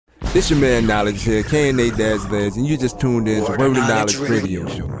This your man Knowledge here, K&A Dad's Lads, and you just tuned in to Word of Knowledge Radio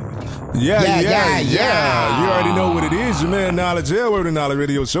Show. Yeah. You already know what it is. Your man Knowledge here, Word of Knowledge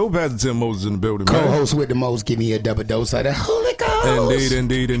Radio Show. Pastor Tim Moses in the building, man. Co-host with the most, give me a double dose of the Holy Ghost.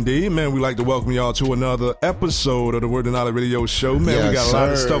 Indeed. Man, we like to welcome y'all to another episode of the Word of Knowledge Radio Show. Man, Yes, we got a lot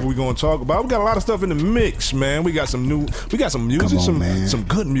of sir. stuff we're going to talk about. We got a lot of stuff in the mix, man. We got some music, some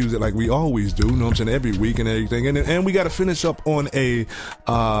good music like we always do, you know what I'm saying, every week and everything. And we got to finish up on a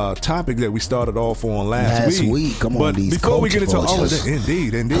topic that we started off on last week. Come but on, these before we get into all of cultures.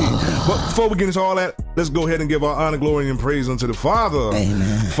 that, indeed. But before we get into all that, let's go ahead and give our honor, glory, and praise unto the Father.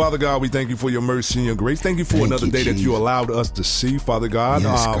 Amen. Father God, we thank you for your mercy and your grace. Thank you for Thank another you, day that you Jesus. allowed us to see, Father God.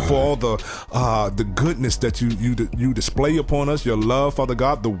 Yes, God. For all the goodness that you display upon us, your love, Father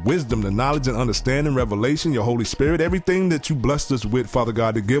God, the wisdom, the knowledge and understanding, revelation, your Holy Spirit, everything that you blessed us with, Father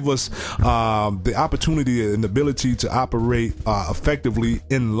God, to give us the opportunity and the ability to operate effectively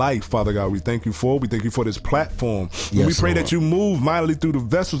in life, Father God. We thank you for. We thank you for this platform. Yes, we pray Lord. that you move mightily through the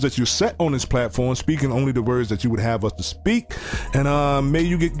vessels that you set on this platform, speaking only the words that you would have us to speak. And may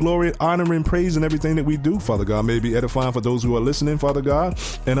you get glory, honor, and praise in everything that we do, Father God. May it be edifying for those who are listening, Father God.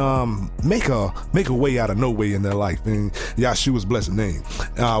 And make a way out of no way in their life. In Yahshua's blessed name.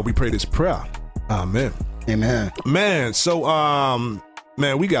 We pray this prayer. Amen. Amen. Man, so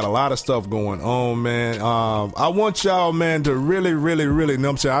man, we got a lot of stuff going on, man. I want y'all, man, to really, you know what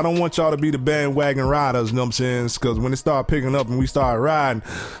I'm saying? I don't want y'all to be the bandwagon riders, you know what I'm saying? Because when it start picking up and we start riding,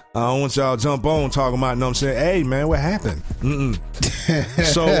 I don't want y'all to jump on talking about, you know what I'm saying? Hey, man, what happened?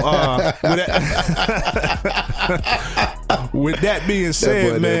 So, with that being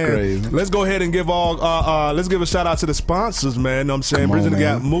said, man, let's go ahead and give let's give a shout out to the sponsors, man. You know what I'm saying? Come on, Bridging the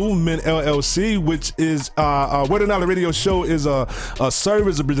Gap man. Movement LLC, which is Word of Knowledge Radio Show is a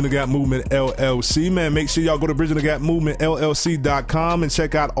service of Bridging the Gap Movement LLC, man. Make sure y'all go to bridgingthegapmovementllc.com and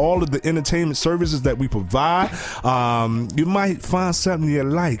check out all of the entertainment services that we provide. You might find something you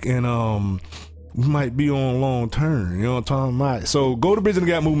like, and we might be on long term, you know what I'm talking about? So go to Bridging the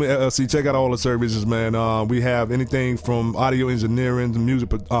Gap Movement LLC, check out all the services, man. We have anything from audio engineering to music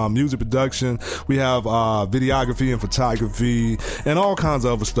production. We have videography and photography and all kinds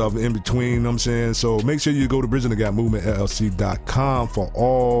of other stuff in between, you know what I'm saying? So make sure you go to bridgingthegapmovementllc.com for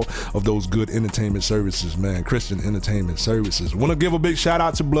all of those good entertainment services, man. Christian entertainment services. Want to give a big shout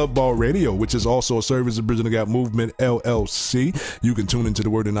out to Blood Ball Radio, which is also a service of Bridging the Gap Movement LLC. You can tune into the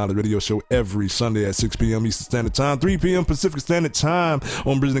Word of Knowledge Radio Show every Sunday at 6 p.m. Eastern Standard Time, 3 p.m. Pacific Standard Time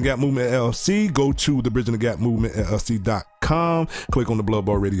on Bridging the Gap Movement LLC. Go to the Bridging the Gap Movement LLC.com, click on the Blood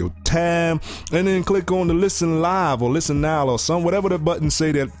Ball Radio tab, and then click on the Listen Live or Listen Now or whatever the buttons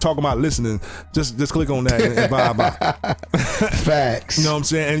say that talk about listening. Just click on that and vibe out. Facts. You know what I'm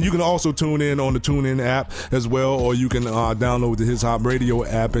saying? And you can also tune in on the TuneIn app as well, or you can download the His Hop Radio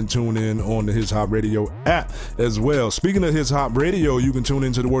app and tune in on the His Hop Radio app as well. Speaking of His Hop Radio, you can tune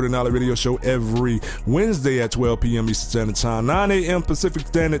into the Word of Knowledge Radio Show every Wednesday at 12 p.m. Eastern Standard Time, 9 a.m. Pacific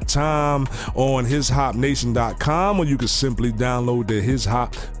Standard Time on hishopnation.com, or you can simply download the His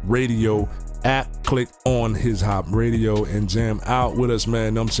Hop Radio app, click on His Hop Radio and jam out with us, man.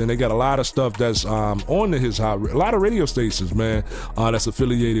 You know what I'm saying? They got a lot of stuff that's on the His Hop, a lot of radio stations, man, that's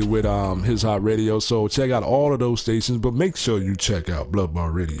affiliated with His Hop Radio. So check out all of those stations, but make sure you check out Blood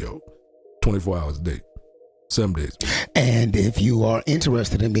Bar Radio 24 hours a day, 7 days. And if you are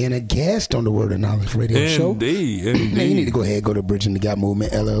interested in being a guest on the Word of Knowledge Radio Show, Indeed. man, you need to go ahead, go to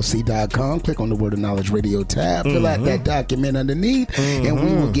bridgingthegapmovementllc.com, click on the Word of Knowledge Radio tab, fill out that document underneath, and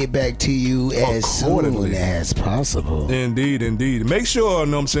we will get back to you as soon as possible. Indeed. Make sure, you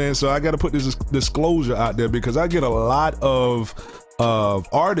know what I'm saying? So I got to put this disclosure out there because I get a lot of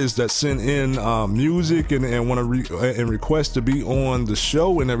artists that send in music and want to and request to be on the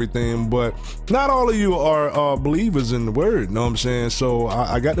show and everything, but not all of you are believers in the word, you know what I'm saying? So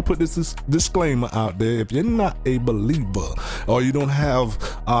I got to put this disclaimer out there. If you're not a believer or you don't have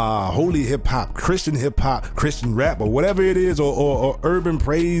holy hip-hop, Christian rap, or whatever it is, or urban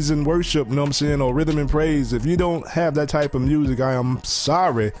praise and worship, you know what I'm saying, or rhythm and praise, if you don't have that type of music, I am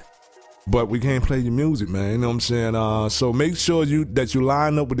sorry, but we can't play your music, man. You know what I'm saying? So make sure that you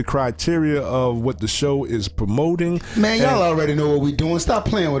line up with the criteria of what the show is promoting. Man, y'all already know what we doing. Stop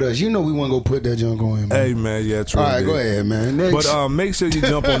playing with us. You know we want to go put that junk on, man. Hey, man, yeah, true. All right, go ahead, man. Next. But make sure you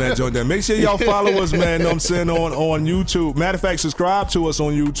jump on that joint there. Make sure y'all follow us, man, you know what I'm saying, on YouTube. Matter of fact, subscribe to us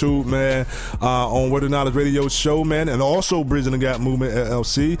on YouTube, man, on Word of Knowledge Radio Show, man, and also Bridging the Gap Movement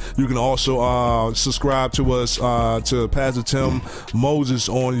LLC. You can also subscribe to us, to Pastor Tim Moses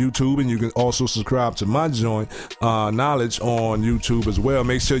on YouTube, and You can also subscribe to my joint, Knowledge, on YouTube as well.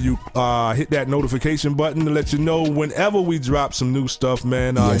 Make sure you hit that notification button to let you know whenever we drop some new stuff,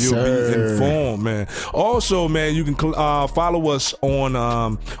 man. You'll be informed, man. Also, man, you can follow us on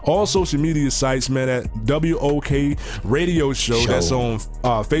all social media sites, man, at WOK Radio Show. That's on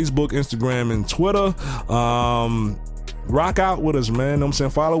Facebook, Instagram, and Twitter. Rock out with us, man. You know what I'm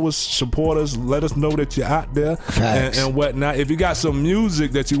saying? Follow us, support us, let us know that you're out there and whatnot. If you got some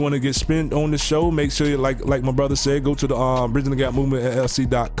music that you want to get spent on the show, make sure you, like my brother said, go to the Bridging the Gap Movement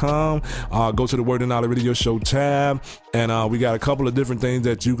LLC.com, go to the Word and Knowledge Radio Show tab, and we got a couple of different things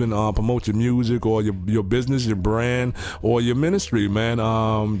that you can promote your music or your business, your brand, or your ministry,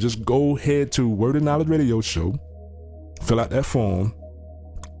 man. Just go ahead to Word and Knowledge Radio Show, fill out that form,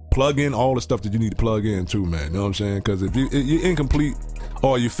 plug in all the stuff that you need to plug in too, man. You know what I'm saying? Because if you're incomplete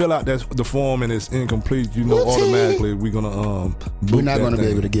or you fill out the form and it's incomplete, you know automatically we're gonna we're not gonna be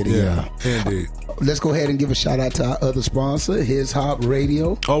able to get it. Yeah, indeed. Let's go ahead and give a shout out to our other sponsor, His Hop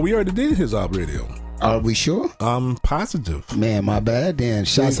Radio. Oh, we already did His Hop Radio. Are we sure? I'm positive. Man, my bad. Then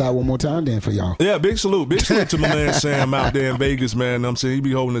shouts out one more time then for y'all. Yeah, big salute. Big salute to my man Sam out there in Vegas, man. You know what I'm saying? He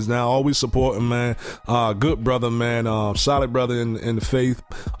be holding us down. Always supporting, man. Good brother, man. Solid brother in the faith.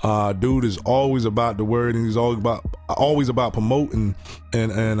 Dude is always about the word, and he's always about promoting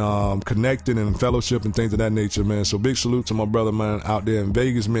and connecting and fellowship and things of that nature, man. So big salute to my brother, man, out there in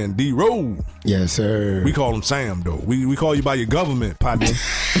Vegas, man. D-Road. Yes, sir. We call him Sam, though. We call you by your government, partner.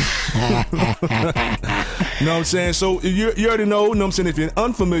 You know what I'm saying? So you already know what I'm saying? If you're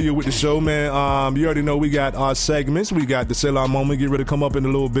unfamiliar with the show, man, you already know we got our segments. We got the Selah moment, get ready to come up in a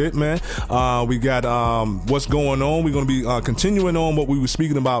little bit, man. We got what's going on. We're going to be continuing on what we were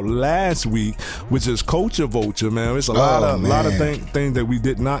speaking about last week, which is Culture Vulture, man. It's a lot of things that we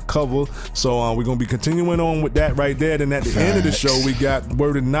did not cover. So we're going to be continuing on with that right there. Then at the end of the show, we got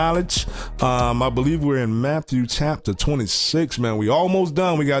Word of Knowledge. I believe we're in Matthew chapter 26, man. We almost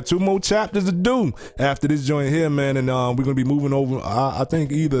done. We got 2 more chapters to do after this joint here, man, and we're gonna be moving over. I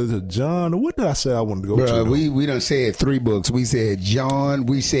think either to John or what did I say I wanted to go to? We done said 3 books. We said John.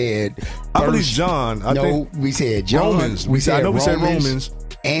 We said I believe John. We said John. Romans. We said Romans,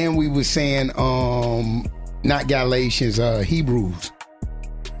 and we were saying not Galatians, Hebrews.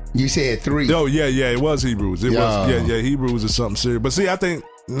 You said 3. Oh yeah, it was Hebrews. It was Hebrews is something serious. But see, I think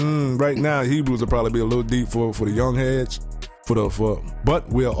right now Hebrews will probably be a little deep for the young heads. But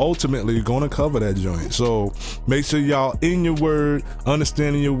we're ultimately going to cover that joint. So make sure y'all in your word,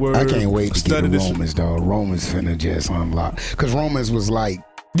 understanding your word. I can't wait to get to Romans, dog. Romans finna just unlock. Because Romans was like,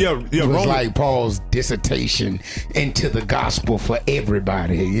 Romans, like Paul's dissertation into the gospel for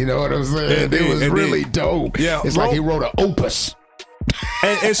everybody. You know what I'm saying? It was really dope. Yeah, it's like he wrote an opus.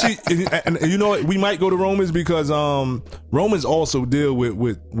 and you know what? We might go to Romans because Romans also deal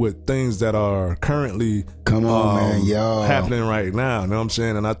with things that are currently happening right now. You know what I'm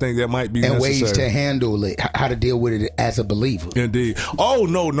saying? And I think that might be necessary. Ways to handle it, how to deal with it as a believer. Indeed. Oh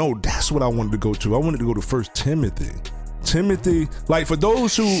no, that's what I wanted to go to. I wanted to go to 1 Timothy. Timothy, like for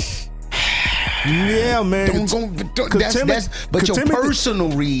those who. Yeah, man. But your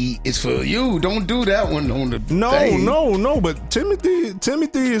personal read is for you. Don't do that one on the thing. No. But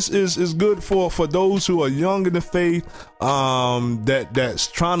Timothy is good for those who are young in the faith, that's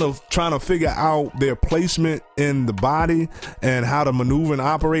trying to figure out their placement in the body and how to maneuver and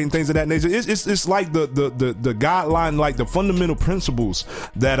operate and things of that nature. It's like the guideline, like the fundamental principles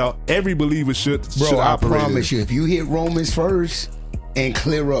that every believer should operate. I promise you, if you hit Romans first and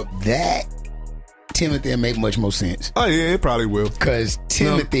clear up that, Timothy will make much more sense. Oh yeah, it probably will. Because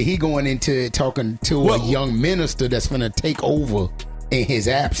Timothy, he going into talking to a young minister that's going to take over in his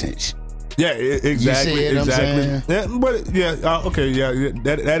absence. Yeah, exactly. Yeah, but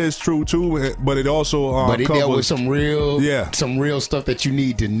that is true too. But it also but it dealt with some real stuff that you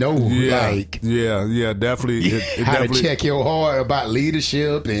need to know. Yeah, definitely. How to check your heart about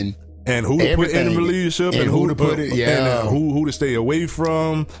leadership and who to put in the leadership and who to put it, and who to stay away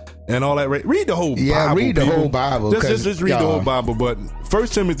from. And all that, right? Read the whole Bible. Yeah, read the whole Bible. Just read the whole Bible. But 1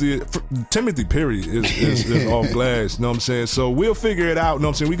 Timothy, period, is off glass. You know what I'm saying? So we'll figure it out. You know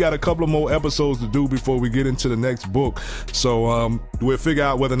what I'm saying? We got a couple of more episodes to do before we get into the next book. So we'll figure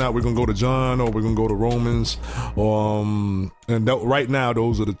out whether or not we're going to go to John or we're going to go to Romans. Right now,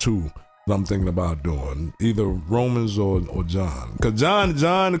 those are the 2 that I'm thinking about doing. Either Romans or John. Because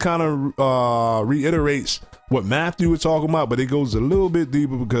John kind of reiterates what Matthew was talking about, but it goes a little bit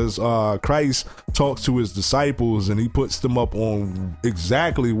deeper because Christ talks to his disciples and he puts them up on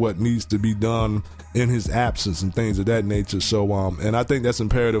exactly what needs to be done in his absence and things of that nature. So, and I think that's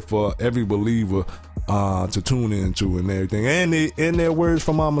imperative for every believer to tune into and everything. And their words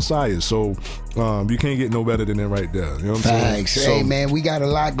from our Messiah. So you can't get no better than that right there. You know what I'm saying? Hey, man, we got a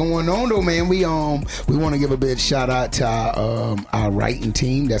lot going on though, man. We want to give a big shout out to our writing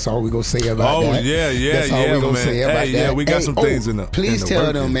team. That's all we're gonna say about that. That's all we're gonna say about that. Yeah, we got some things in the. Please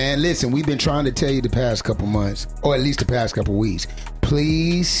tell them, man. Listen, we've been trying to tell you the past couple months, or at least the past couple weeks.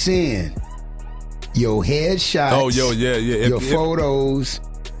 Please send your headshots, your photos,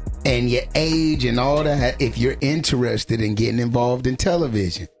 and your age and all that if you're interested in getting involved in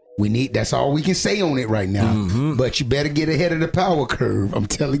television. That's all we can say on it right now. But you better get ahead of the power curve. I'm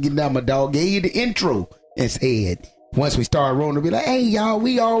telling you now, my dog gave you the intro and said, once we start rolling, to be like, hey, y'all,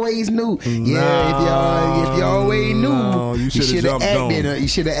 we always knew. If y'all always knew, you should have acted. You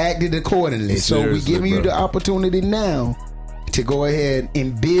should have acted accordingly. So we're giving you the opportunity now to go ahead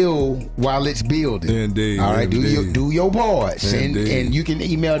and build while it's building. Indeed. All right, do your parts. And you can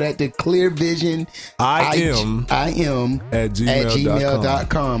email that to clearvision at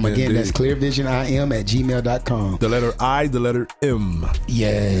gmail.com. Again, that's clearvisionim@gmail.com. The letter I, the letter M.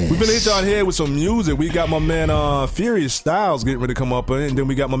 Yes. We're gonna hit y'all here with some music. We got my man Furious Styles getting ready to come up, and then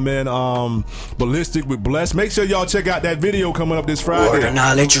we got my man Ballistic with Bless. Make sure y'all check out that video coming up this Friday. Word of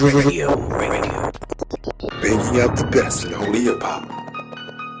Knowledge Radio. Bringing out the best in holy hip-hop.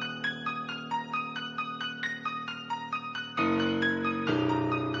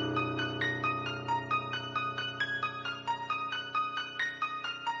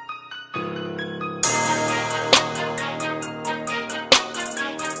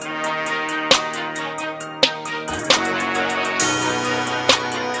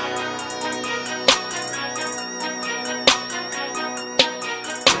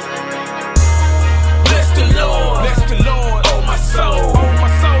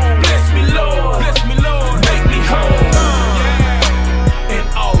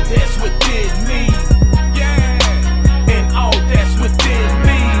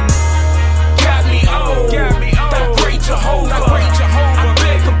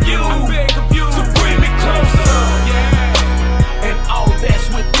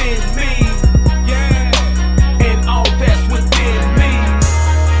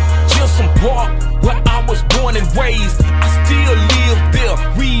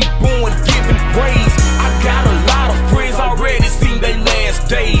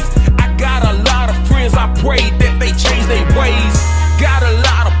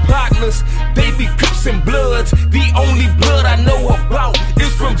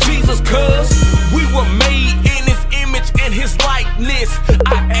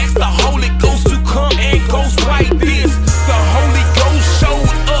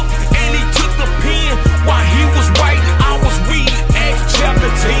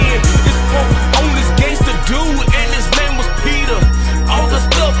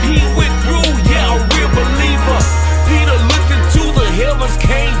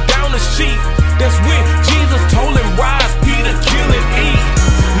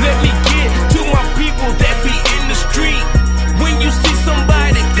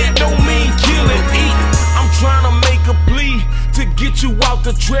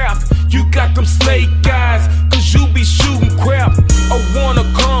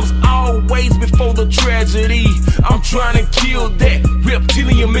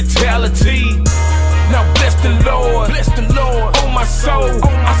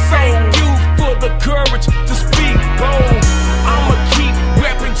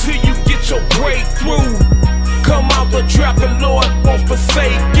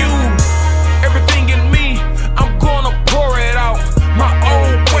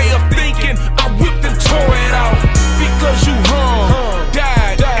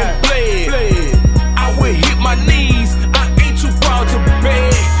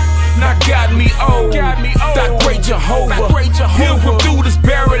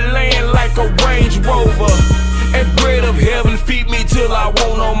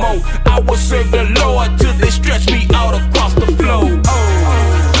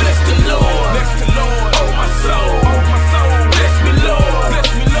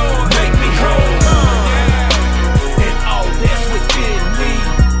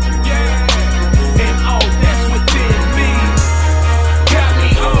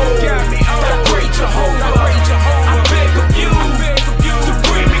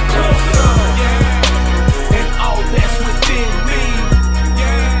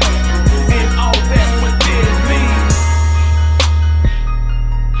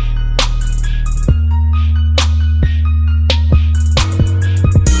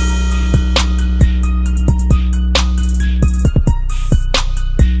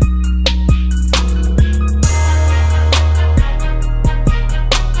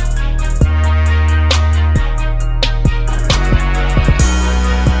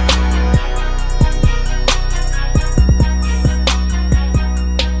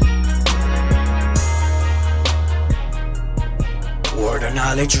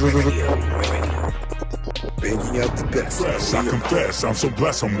 Knowledge Radio. Bringing out the best. I confess, I'm so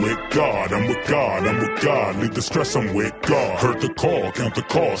blessed, I'm with God, I'm with God, I'm with God. Leave the stress, I'm with God. Heard the call, count the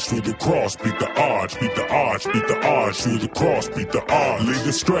cost, through the cross, beat the odds, beat the odds, beat the odds, through the cross, beat the odds. Leave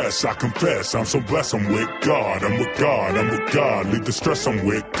the stress, I confess, I'm so blessed, I'm with God, I'm with God, I'm with God. Leave the stress, I'm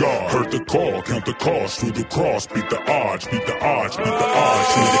with God. Heard the call, count the cost, through the cross, beat the odds, beat the odds, beat the odds,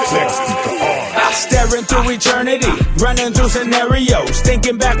 through the cross, beat the odds. Staring through eternity, running through scenarios,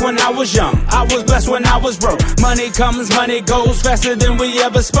 thinking back when I was young, I was blessed when I was broke. Money comes, money goes, faster than we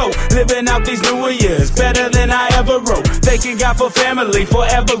ever spoke. Living out these newer years, better than I ever wrote. Thanking God for family,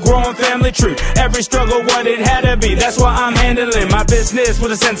 forever growing family tree. Every struggle what it had to be, that's why I'm handling my business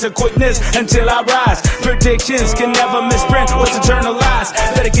with a sense of quickness until I rise. Predictions can never misprint what's eternalized.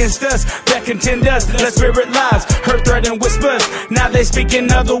 Bet against us, that contend us, let spirit lies. Heard threat and whispers, now they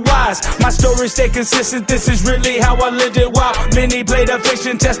speaking otherwise. My story stay consistent, this is really how I lived it. While many played a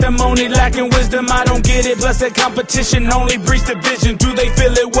fiction, testimony lacking wisdom, I don't get it. Plus that competition only breeds division. Do they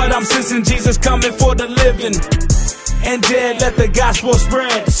feel it what I'm sensing? Jesus coming for the living and dead, let the gospel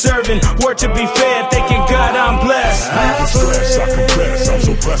spread. Serving, word to be fed, thanking God I'm blessed. I confess, I'm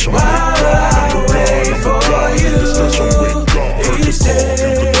so blessed, I'm with God, I'm wait for you each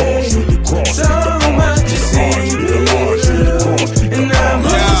day. So much to see me, and I'm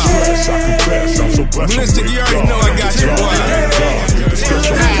Ballistic, you already know I got you, boy.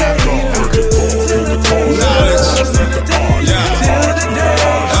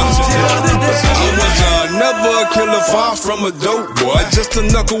 Never a killer, far from a dope boy. Just a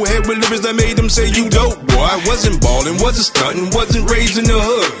knucklehead with lyrics that made them say you dope boy. I wasn't ballin', wasn't stuntin', wasn't raised in the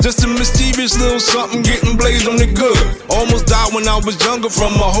hood. Just a mischievous little something getting blazed on the good. Almost died when I was younger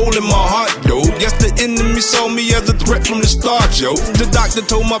from a hole in my heart, though. Guess the enemy saw me as a threat from the start, yo. The doctor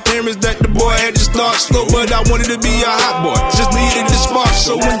told my parents that the boy had to start slow, but I wanted to be a hot boy, just needed the spark.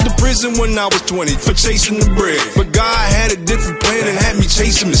 So went to prison when I was 20 for chasing the bread. But God had a different plan and had me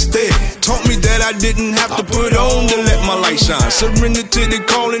chase him instead. Taught me that I didn't have to put on to let my light shine. Surrender to the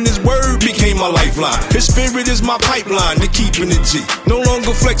calling, his word became my lifeline. His spirit is my pipeline to keeping it G. No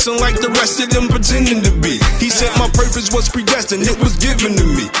longer flexing like the rest of them pretending to be. He said my purpose was predestined, it was given to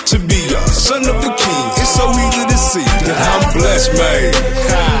me to be a son of the king. It's so easy to see that I'm blessed, man.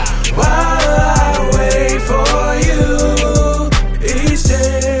 While I wait for you each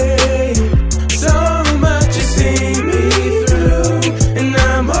day, so much you see me through, and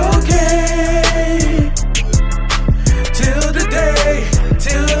I'm okay till the day you go.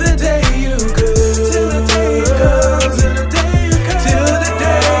 Till the day you go. Till the day you go.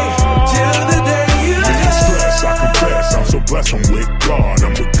 Till the day you go. Stress, I confess, I'm so blessed, I'm with God,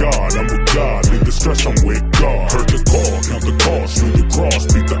 I'm with God, I'm with God. Leave the stress, I'm with God. Heard the call, count the cost, through the cross,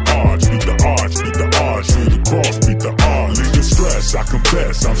 beat the odds, beat the odds, beat the odds, through the cross, beat the odds. Leave the stress, I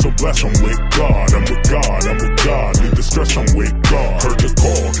confess, I'm so blessed, I'm with God, I'm with God, I'm with God. Leave the stress, I'm with God. Heard the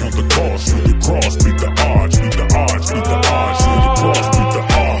call, count the cost, through the cross, beat the odds, beat the odds, beat the odds, through the cross, beat the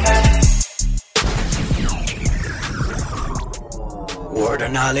odds. Word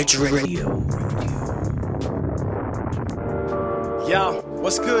of Knowledge Radio. Yo,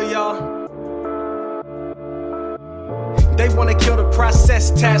 what's good, y'all? They wanna kill the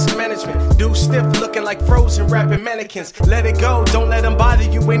process, task management. Dudes stiff looking like frozen rapping mannequins. Let it go, don't let them bother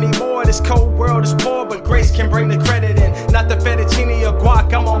you anymore. This cold world is poor, but grace can bring the credit in. Not the fettuccine or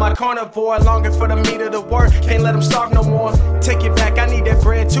guac, I'm on my carnivore. Longing for the meat of the word, can't let them starve no more. Take it back, I need that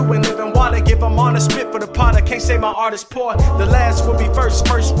bread too and living water. Give them honor, spit for the potter, can't say my art is poor. The last will be first,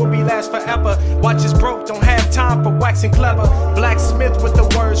 first will be last forever. Watch is broke, don't have time for waxing clever. Blacksmith with the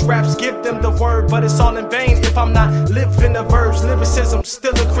words, raps give them the word, but it's all in vain if I'm not living the verbs. Lyricism,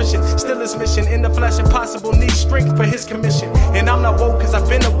 still a Christian, still his mission. In the flesh impossible, need strength for his commission. And I'm not woke cause I've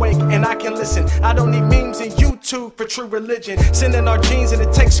been awake and I can listen. I don't need memes and YouTube for true religion. Sin in our genes and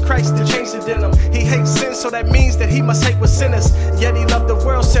it takes Christ to change the denim. He hates sin, so that means that he must hate with sinners. Yet he loved the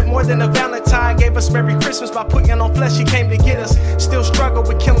world, sent more than a Valentine. Gave us Merry Christmas by putting on flesh, he came to get us. Still struggle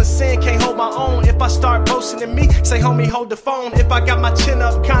with killing sin, can't hold my own. If I start boasting in me, say homie hold the phone. If I got my chin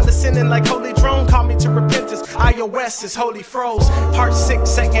up, condescending like holy drone, call me to repentance. iOS is holy froze. Heart sick,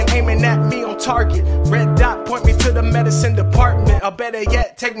 second aiming at me on target. Red dot point me to the medicine department. Or better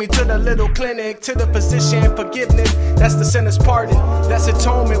yet, take me to the little clinic. To the physician, forgiveness, that's the sinner's pardon. That's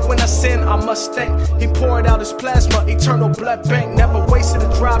atonement, when I sin I must thank. He poured out his plasma, eternal blood bank. Never wasted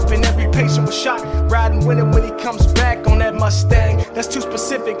a drop and every patient was shot. Riding with him when he comes back on that Mustang. That's too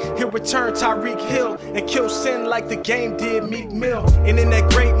specific, he'll return Tyreek Hill and kill sin like the game did Meek Mill. And in that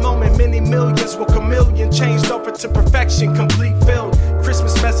great moment, many millions will chameleon, changed over to perfection, complete filled.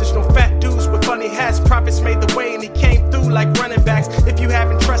 Christmas message, no fat dudes with funny hats. Prophets made the way and he came through like running backs. If you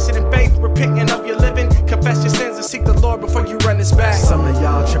haven't trusted in faith, repenting of your living, confess your sins and seek the Lord before you run this back. Some of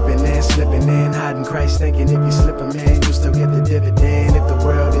y'all tripping in, slipping in, hiding Christ, thinking if you slip a man, you still get the dividend. If the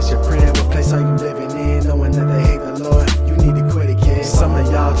world is your friend, what place are you living in? Knowing that they hate the Lord, you need to quit it, kid. Some of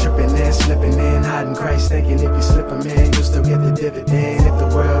y'all tripping in, slipping in, hiding Christ, thinking if you slip a man, you still get the dividend. If the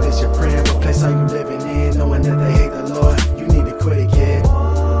world is your friend, what place are you living in? Knowing that they hate the Lord, you need to quit it, kid.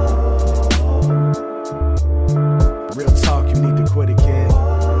 Real talk, you need to quit it, kid.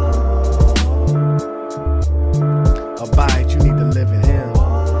 Abide, you need to live in Him.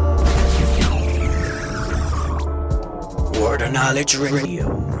 Word of Knowledge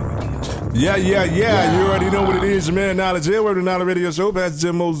Radio. Yeah. You already know what it is, man. Knowledge here, Word of Knowledge Radio Show. Pastor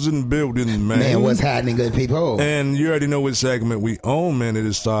Jim Moses in the building, man. Man, what's happening, good people? And you already know what segment we own, man. It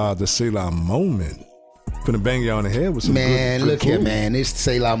is the Selah moment. Finna bang you on the head with some good look here, man. It's the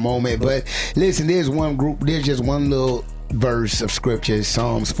Selah moment. But listen, there's just one little verse of scripture,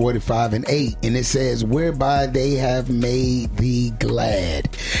 Psalms 45:8, and it says, whereby they have made thee glad.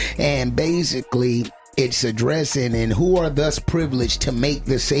 And basically, it's addressing, and who are thus privileged to make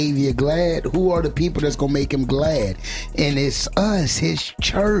the Savior glad? Who are the people that's gonna make him glad? And it's us, his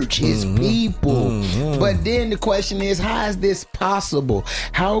church, his people. But then the question is, how is this possible?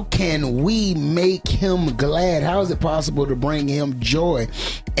 How can we make him glad? How is it possible to bring him joy?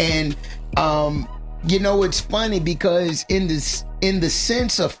 And you know, it's funny because in the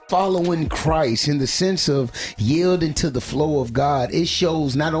sense of following Christ, in the sense of yielding to the flow of God, it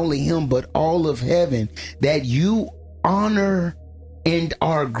shows not only him, but all of heaven that you honor and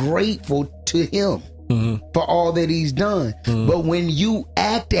are grateful to him for all that he's done. But when you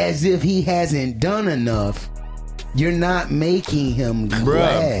act as if he hasn't done enough, you're not making him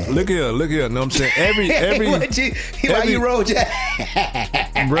glad. Bruh, look here. Know what I'm saying? Every why you roll, Jack?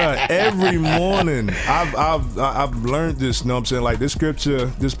 Bruh, every morning I've learned this. Know what I'm saying? Like this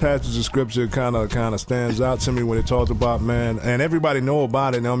passage of scripture kind of stands out to me when it talks about, man, and everybody know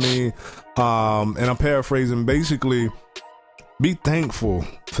about it. Know what I mean? And I'm paraphrasing. Basically, be thankful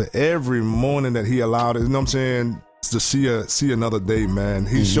for every morning that he allowed it. You know what I'm saying? To see another day, man.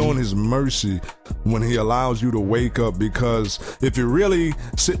 He's showing his mercy when he allows you to wake up, because if you really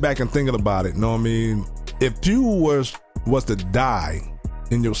sit back and thinking about it, know what I mean? If you was to die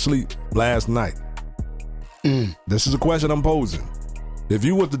in your sleep last night, this is a question I'm posing. If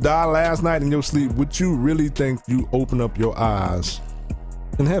you was to die last night in your sleep, would you really think you open up your eyes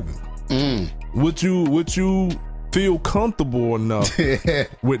in heaven? Would you feel comfortable enough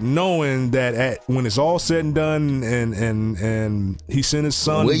with knowing that when it's all said and done and he sent his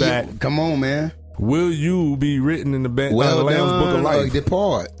son back? Come on, man. Will you be written in the Lamb's Book of Life?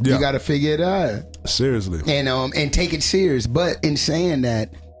 Depart. Yeah. You got to figure it out. Seriously. And take it serious. But in saying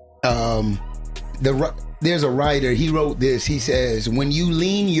that, there's a writer, he wrote this. He says, when you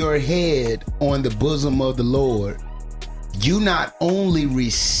lean your head on the bosom of the Lord, you not only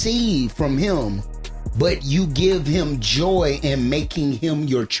receive from him, but you give him joy in making him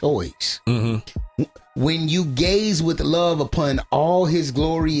your choice. When you gaze with love upon all his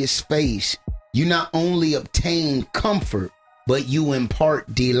glorious face, you not only obtain comfort, but you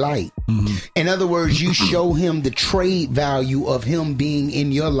impart delight. In other words, you show him the trade value of him being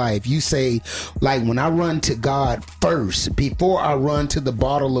in your life. You say, like, when I run to God first, before I run to the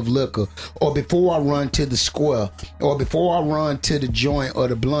bottle of liquor, or before I run to the square, or before I run to the joint or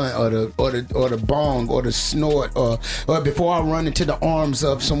the blunt or the bong or the snort, or before I run into the arms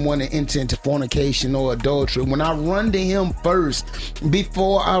of someone to enter into fornication or adultery, when I run to him first,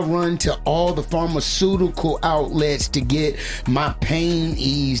 before I run to all the pharmaceutical outlets to get my pain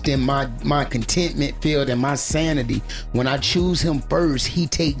eased and my contentment filled and my sanity, when I choose him first, he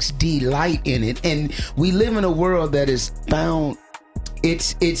takes delight in it. And we live in a world that is found,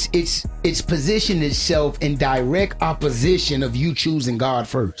 it's positioned itself in direct opposition of you choosing God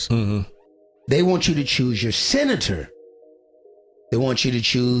first. They want you to choose your senator. They want you to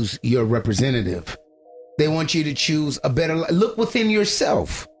choose your representative. They want you to choose a better life. Look within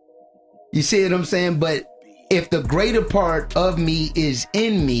yourself. You see what I'm saying? But if the greater part of me is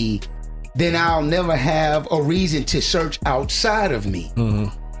in me, then I'll never have a reason to search outside of me.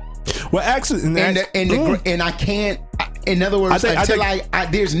 Well, actually, and I can't. In other words,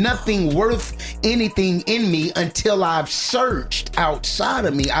 there's nothing worth anything in me until I've searched outside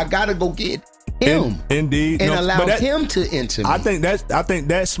of me. I gotta go get him, indeed, and allow him to enter me. I think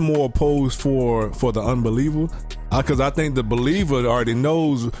that's more opposed for the unbeliever, because I think the believer already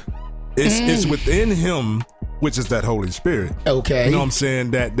knows it's within him, which is that Holy Spirit. Okay. You know what I'm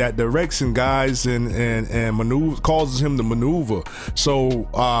saying? That direction, guys, and maneuver, causes him to maneuver. So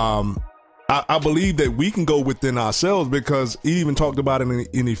I I believe that we can go within ourselves, because he even talked about it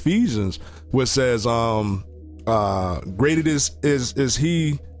in Ephesians, where it says, greater is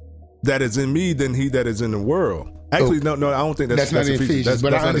he that is in me than he that is in the world. Actually, no, I don't think that's not Ephesians.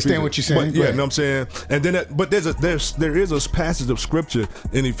 But I understand what you're saying. But, yeah, you know what I'm saying. And then, there is a passage of scripture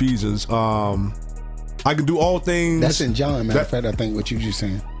in Ephesians. I can do all things. That's in John. Matter of fact, I think what you just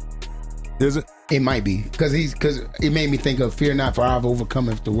saying. Is it? It might be, because it made me think of "Fear not, for I've overcome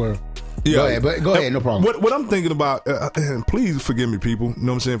the world." Yeah, go ahead, no problem. What I'm thinking about, and please forgive me, people, you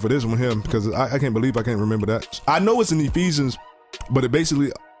know what I'm saying, for this one here, because I can't believe I can't remember that. I know it's in Ephesians, but it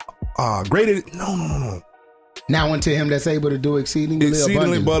basically, greater, no. Now unto him that's able to do exceedingly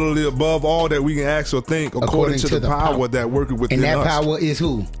abundantly above all that we can ask or think, according to the power that worketh within us. And that power is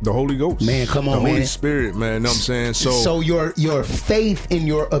who? The Holy Ghost. Man, come on, man. The Holy Spirit, man. You know what I'm saying? So your faith in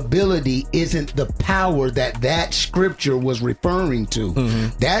your ability isn't the power that scripture was referring to.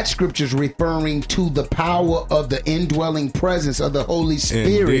 Mm-hmm. That scripture's referring to the power of the indwelling presence of the Holy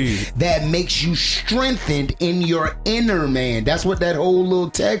Spirit. Indeed. That makes you strengthened in your inner man. That's what that whole little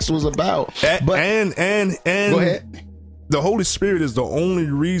text was about. Go ahead. The Holy Spirit is the only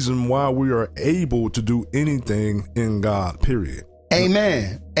reason why we are able to do anything in God, period.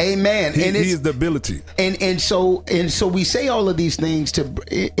 Amen. He is the ability. And so we say all of these things to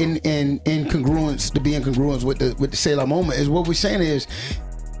in congruence, to be in congruence with the Selah moment. Is what we're saying is,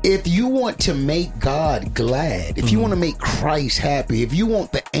 if you want to make God glad, if you want to make Christ happy, if you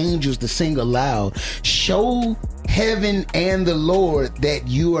want the angels to sing aloud, show heaven and the Lord that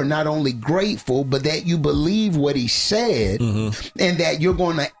you are not only grateful, but that you believe what he said, and that you're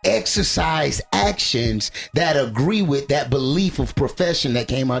going to exercise actions that agree with that belief of profession that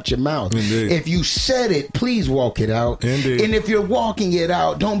came out your mouth. Indeed. If you said it, please walk it out. Indeed. And if you're walking it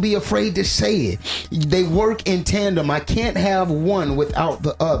out, don't be afraid to say it. They work in tandem. I can't have one without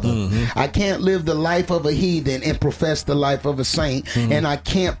the other. I can't live the life of a heathen and profess the life of a saint, and I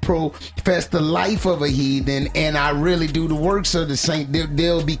can't profess the life of a heathen and I really do the works of the saint.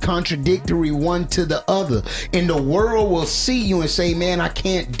 They'll be contradictory one to the other, and the world will see you and say, man, I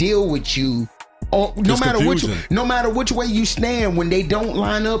can't deal with you. No matter which way you stand, when they don't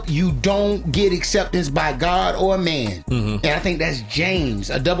line up, you don't get acceptance by God or man. And I think that's James,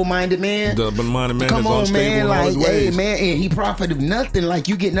 a double-minded man. Come on, man, like, hey, man, and he profited nothing. Like,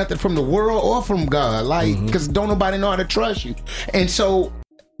 you get nothing from the world or from God, like, because don't nobody know how to trust you. And so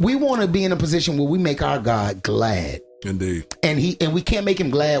we want to be in a position where we make our God glad. Indeed. And we can't make him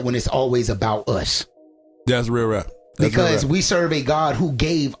glad when it's always about us. That's real rap. Because we serve a God who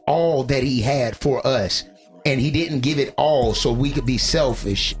gave all that he had for us, and he didn't give it all so we could be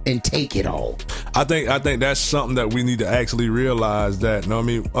selfish and take it all. I think that's something that we need to actually realize, that, you know what I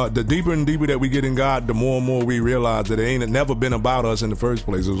mean? The deeper and deeper that we get in God, the more and more we realize that it never been about us in the first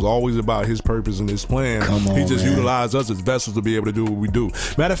place. It was always about his purpose and his plan. He just utilized us as vessels to be able to do what we do.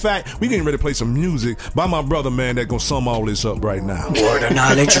 Matter of fact, we getting ready to play some music by my brother, man, that gonna sum all this up right now. Word of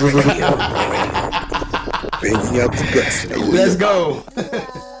Knowledge Radio. Bringing out the best. Let's go.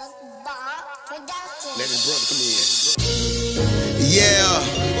 Let his brother come in. Yeah.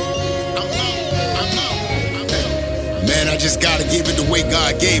 Man, I just gotta give it the way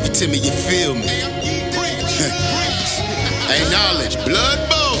God gave it to me, you feel me? Ain't knowledge, blood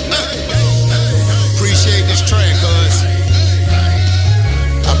bowl. Appreciate this track, cuz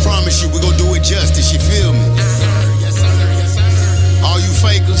I promise you we gon' do it justice, you feel me? All you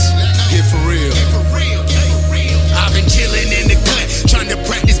fakers, get for real. I've been chillin' in the cut, trying to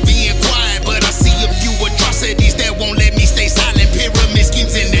practice being quiet, but I see a few atrocities that won't let me stay silent. Pyramid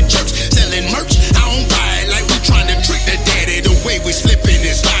schemes in the church, selling merch, I don't buy it, like we trying to trick the daddy. The way we slipping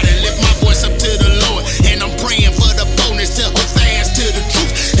and sliding, lift my voice up to the Lord, and I'm praying for the bonus to hold fast to the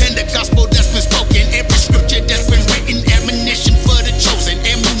truth and the gospel that's been spoken. Every scripture that's been written, ammunition for the chosen,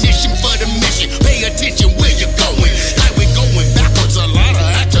 ammunition for the mission. Pay attention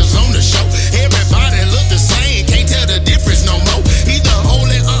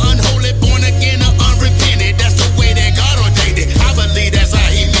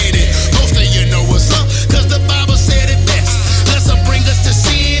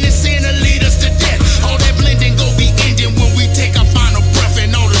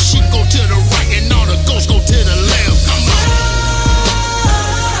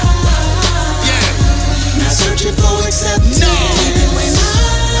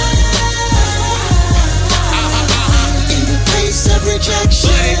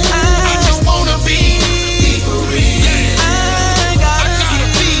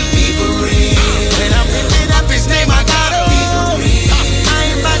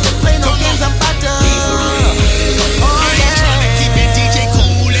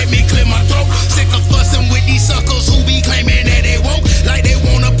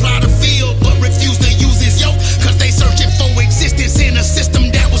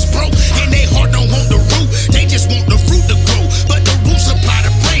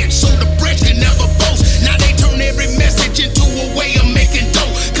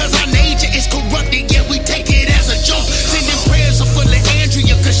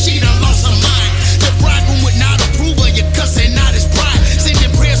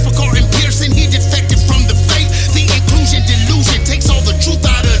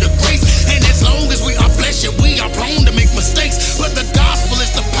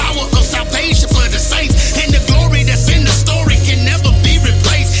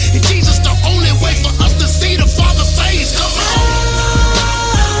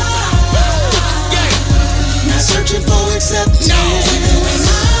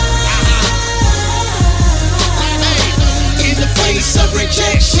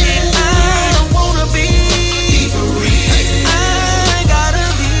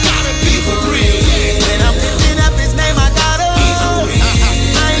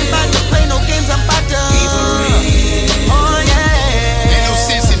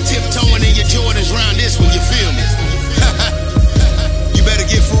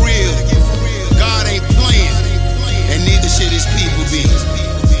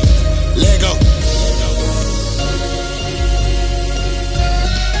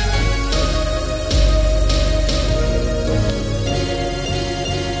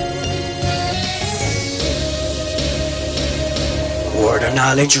Word of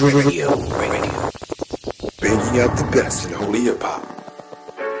Knowledge Radio. Banging out the best in holy hip hop.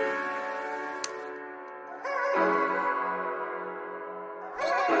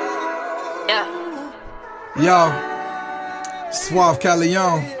 Yo, Suave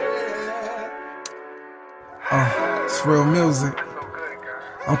Callejon. It's real music.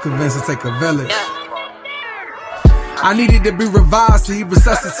 I'm convinced to take a village. I needed to be revised, so he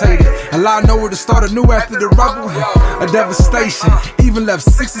resuscitated. Allowed nowhere to start anew after the rubble. A devastation. Even left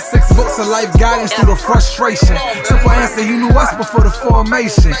 66 books of life guidance through the frustration. Simple answer, he knew us before the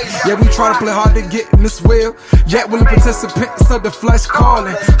formation. Yeah, we try to play hard to get in this wheel. Yet willing participants of the flesh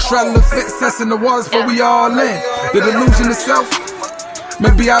calling. Straddle the fence, testing the waters before we all in. The delusion itself may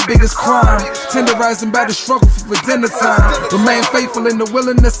be our biggest crime. Tenderizing by the struggle for dinner time. Remain faithful in the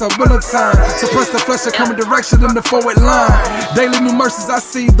willingness of winter time. Suppress the flesh and come in direction in the forward line. Daily new mercies I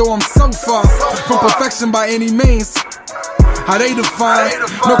see, though I'm so far from perfection by any means. How they define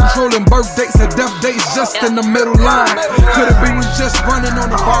no controlling birth dates and death dates, just in the middle line. Could it be we just running on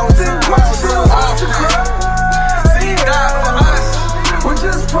the borrowed time? See, he died for us. We're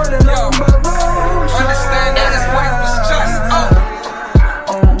just running on the road. Understand that his wife was just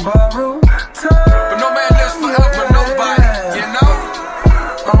on borrowed time. But no man lives forever, nobody, you know?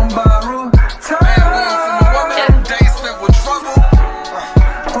 On borrowed time. Man born from a woman, days filled with trouble.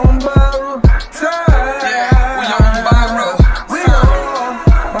 On borrowed time. Yeah, we on borrowed time. We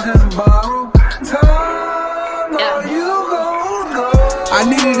on just borrowed time. I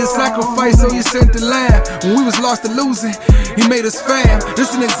needed a sacrifice, so you sent the lamb. When we was lost and losing, he made us fam.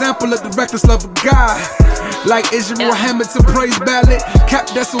 This is an example of the reckless love of God. Like Israel Hamilton praise ballad.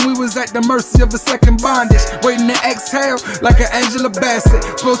 Capped us when we was at the mercy of the second bondage. Waiting to exhale like an Angela Bassett.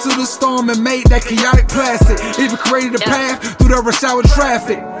 Exposed to the storm and made that chaotic plastic. Even created a path through the rush hour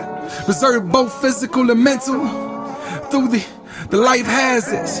traffic. Preserved both physical and mental through the life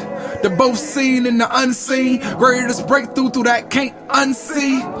hazards. The both seen and the unseen. Greatest breakthrough through that can't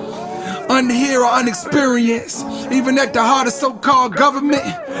unsee. Unhear or unexperienced. Even at the heart of so-called government.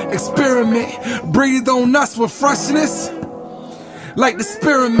 Experiment. Breathe on us with freshness. Like the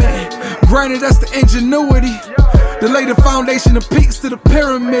experiment. Granted us the ingenuity. To lay the foundation of peaks to the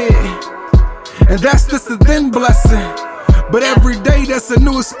pyramid. And that's just a then blessing. But every day that's a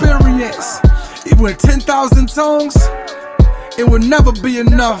new experience. Even with 10,000 tongues, it will never be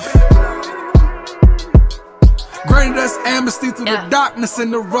enough. Granted us amnesty through the darkness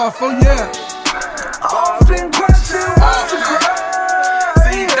and the rough, oh yeah. Often question what's the crime.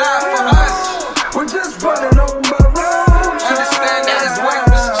 See, he died for us. We're just running on borrowed. Understand that his wife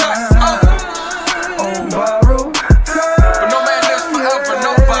was just on borrowed time. But no man lives forever,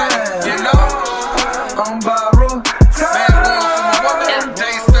 nobody, you know. On borrowed time. Man born from a woman,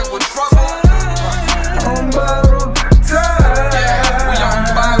 days filled with trouble. On borrowed time. Yeah, we on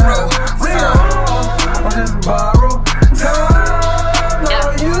borrowed time. We on just borrowed.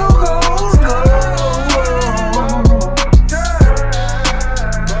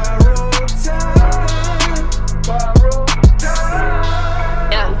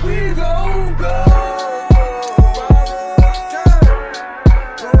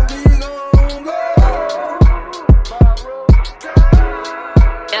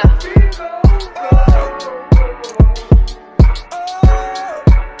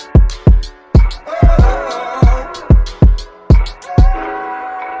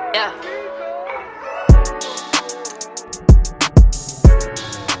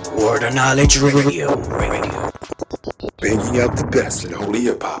 Word of Knowledge Radio. Banging out the best in holy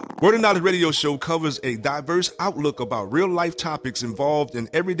hip hop. Word of Knowledge Radio Show covers a diverse outlook about real life topics involved in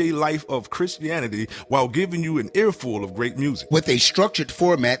everyday life of Christianity while giving you an earful of great music. With a structured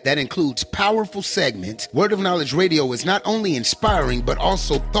format that includes powerful segments, Word of Knowledge Radio is not only inspiring but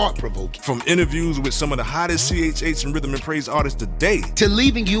also thought-provoking. From interviews with some of the hottest CHH and rhythm and praise artists today, to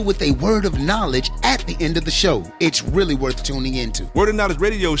leaving you with a word of knowledge at the end of the show. It's really worth tuning into. Word of Knowledge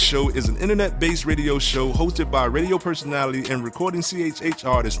Radio Show is an internet-based radio show hosted by radio personality and recording CHH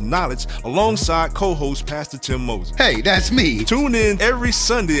artist Knowledge alongside co-host Pastor Tim Moses. Hey, that's me. Tune in every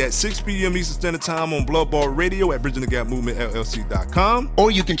Sunday at 6 p.m. Eastern Standard Time on Blood Ball Radio at Bridging the Gap Movement LLC.com.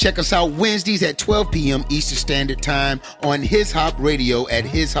 Or you can check us out Wednesdays at 12 p.m. Eastern Standard Time on His Hop Radio at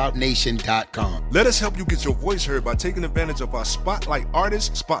hishopnation.com. Let us help you get your voice heard by taking advantage of our Spotlight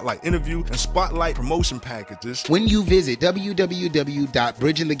Artist, Spotlight Interview, and Spotlight Promotion packages when you visit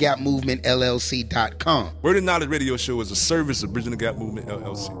www.bridgingthegapmovementllc.com. Word of Knowledge Radio Show is a service of Bridging the Gap Movement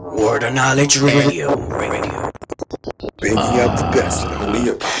LLC. Word of Knowledge Radio. Banging out the best in holy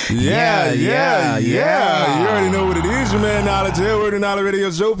hip hop. Yeah. You already know what it is, your man Knowledge here. Word of Knowledge Radio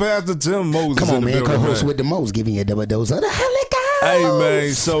Show, Pastor Tim Moses. Come on, man. Co-host with the most, giving you a double dose of the Holy God. Hey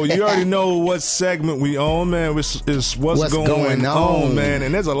man, so you already know what segment we on, man. It's what's going on, man.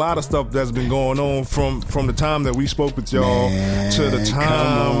 And there's a lot of stuff that's been going on from the time that we spoke with y'all to the time.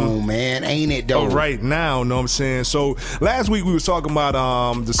 Come on, man, ain't it though? Right now, know what I'm saying? So last week we was talking about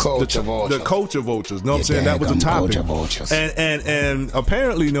the culture vultures. Know what I'm saying? That was a topic. And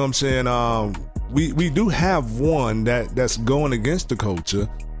apparently, know what I'm saying? We do have one that's going against the culture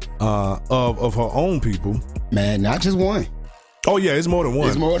of her own people. Man, not just one. Oh yeah, it's more than one.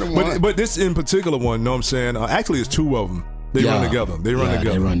 It's more than one. But this in particular one, know what I'm saying? Actually, it's two of them. They run together. They run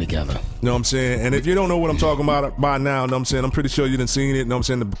together. Know what I'm saying? And if you don't know what I'm talking about by now, know what I'm saying? I'm pretty sure you done seen it. Know what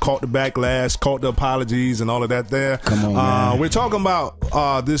I'm saying? Caught the backlash, caught the apologies, and all of that there. Come on, man. We're talking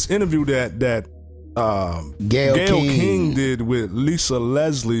about this interview that Gayle King did with Lisa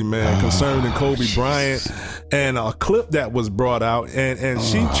Leslie, man, concerning Kobe Bryant, and a clip that was brought out, and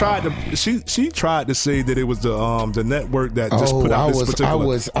she tried to say that it was the network that just put out this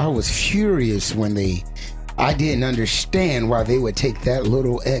particular. I was furious when I didn't understand why they would take that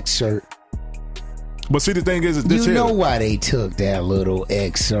little excerpt. But see, the thing is this you know why they took that little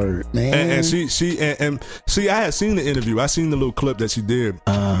excerpt, man. And she see, I had seen the interview. I seen the little clip that she did,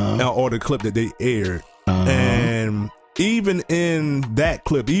 or the clip that they aired, and even in that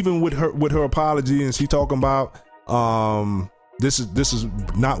clip, even with her apology, and she talking about this is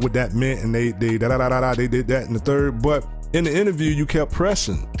not what that meant, and they did that in the third, but in the interview you kept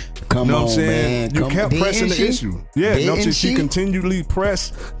pressing. Come know on, what I'm saying? man. You kept pressing the issue. Yeah, you know what I'm saying? She continually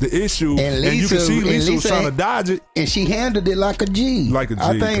pressed the issue, and you can see Lisa was trying to dodge it. And she handled it like a G. Like a G.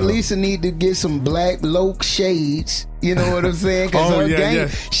 I think Lisa need to get some black Loke shades. You know what I'm saying?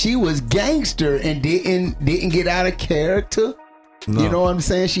 Because she was gangster and didn't get out of character. No. You know what I'm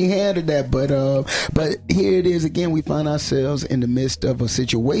saying? She handled that, but here it is again. We find ourselves in the midst of a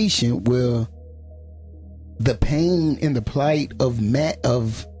situation where the pain and the plight of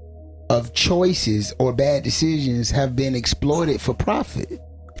choices or bad decisions have been exploited for profit.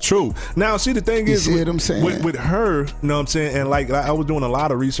 True. Now, see, the thing is, what I'm saying? With her, you know what I'm saying, and like I was doing a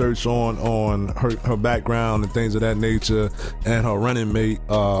lot of research on her background and things of that nature, and her running mate.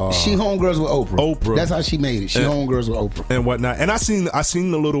 She homegirls with Oprah. That's how she made it. She homegirls with Oprah and whatnot. And I seen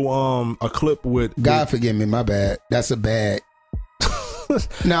the little a clip with. God forgive me, my bad. That's a bad.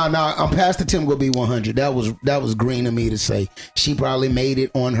 No, I'm past the Tim will be 100. That was green of me to say. She probably made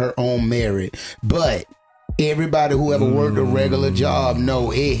it on her own merit, but everybody who ever worked a regular job know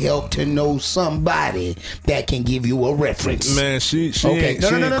it helped to know somebody that can give you a reference. Man, she ain't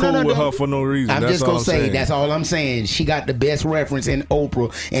cool with her for no reason. I'm just gonna say that's all I'm saying. She got the best reference in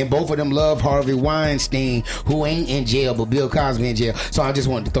Oprah, and both of them love Harvey Weinstein, who ain't in jail, but Bill Cosby in jail. So I just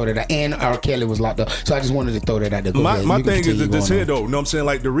wanted to throw that out. And R. Kelly was locked up. So I just wanted to throw that out there. My thing is that this here though, you know what I'm saying?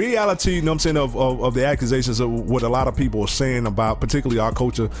 Like the reality, you know what I'm saying, of the accusations of what a lot of people are saying about, particularly our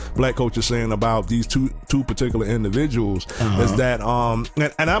culture, black culture, saying about these two particular individuals is that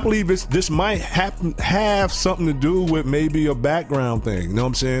and I believe this might have something to do with maybe a background thing. You know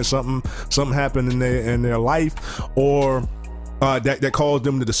what I'm saying? Something happened in their life, or that caused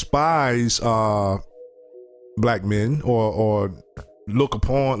them to despise black men or look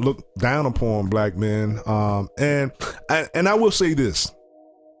down upon black men. And I will say this,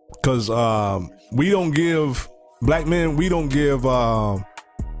 because we don't give black men,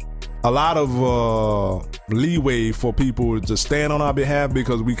 a lot of leeway for people to stand on our behalf,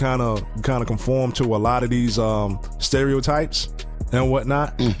 because we kind of conform to a lot of these stereotypes and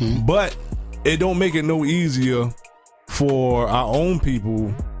whatnot. But it don't make it no easier for our own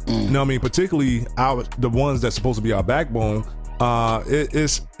people. You know what I mean? Particularly the ones that's supposed to be our backbone.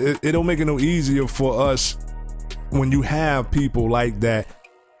 It don't make it no easier for us when you have people like that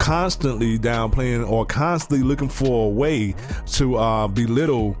constantly downplaying or constantly looking for a way to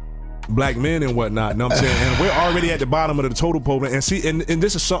belittle black men and whatnot. You know what I'm saying? And we're already at the bottom of the total pole. And see, and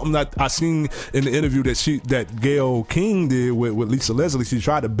this is something that I seen in the interview that Gayle King did with Lisa Leslie. She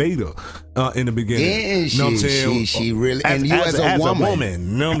tried to bait her in the beginning. Yeah, you know what I'm saying? She really, and you as a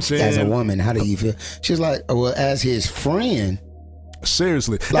woman, you know what I'm saying? As a woman, how do you feel? She's like, well, as his friend.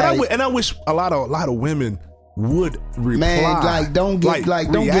 Seriously. And I wish a lot of women would reply. Man, like don't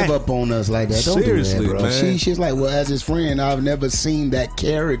give up on us like that. Don't seriously, do that, bro. Man. She's like, well, as his friend, I've never seen that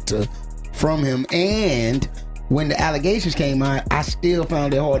character from him. And when the allegations came out, I still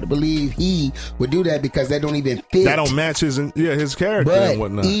found it hard to believe he would do that, because that don't even fit. That don't match his character and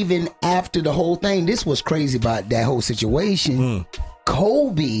whatnot. Even after the whole thing, this was crazy about that whole situation.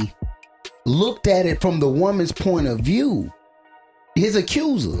 Kobe looked at it from the woman's point of view, his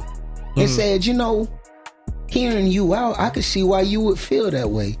accuser, and said, you know, hearing you out, I could see why you would feel that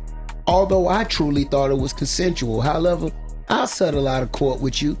way. Although I truly thought it was consensual. However, I'll settle out of court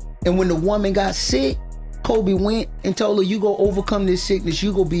with you. And when the woman got sick, Kobe went and told her, you go overcome this sickness,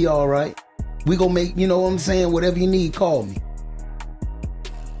 you go be all right. We go make, you know what I'm saying, whatever you need, call me.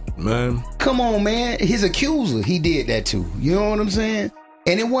 Man. Come on, man. His accuser, he did that too. You know what I'm saying?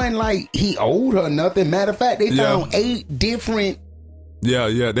 And it wasn't like he owed her nothing. Matter of fact, they found 8 different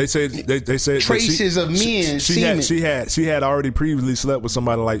They said traces of men. She had already previously slept with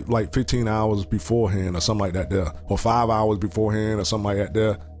somebody like 15 hours beforehand or something like that there, or 5 hours beforehand or something like that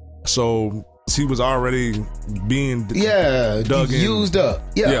there. So she was already being dug used in.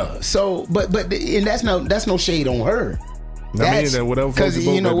 up. So but and that's no shade on her. That's whatever, because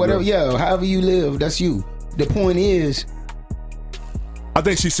you know whatever. Yeah, however you live, that's you. The point is, I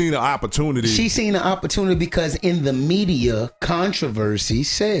think she's seen an opportunity. She's seen an opportunity because in the media, controversy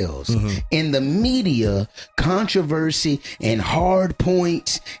sells. Mm-hmm. In the media, controversy and hard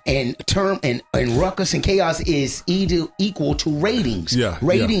points and ruckus and chaos is equal to ratings.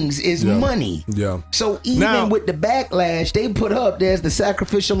 Ratings is money. So even with the backlash, they put her up there as the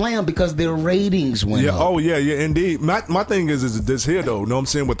sacrificial lamb because their ratings went up. Oh yeah, indeed. My thing is this here though. You know what I'm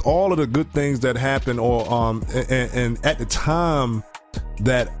saying? With all of the good things that happened, or and at the time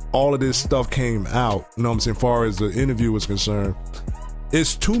that all of this stuff came out, you know what I'm saying, as far as the interview was concerned,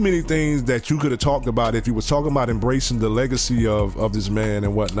 it's too many things that you could have talked about if you was talking about embracing the legacy of this man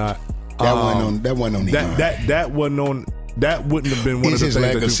and whatnot. That wasn't on that wouldn't have been one of the things. Is his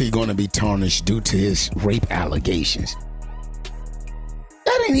legacy going to be tarnished due to his rape allegations?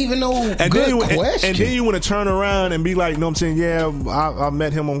 That ain't even no question. And then you want to turn around and be like, you know what I'm saying, yeah, I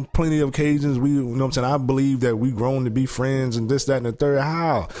met him on plenty of occasions. We, you know what I'm saying, I believe that we grown to be friends and this, that, and the third.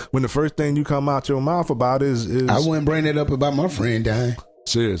 How? When the first thing you come out your mouth about is I wouldn't bring it up about my friend dying.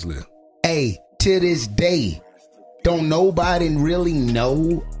 Seriously. Hey, to this day, don't nobody really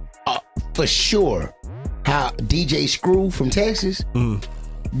know for sure how DJ Screw from Texas,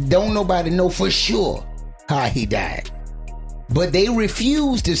 don't nobody know for sure how he died. But they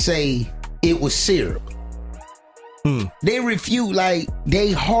refuse to say it was syrup. They refuse, like,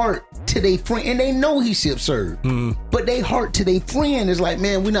 they heart to their friend, and they know he sip syrup. But they heart to their friend is like,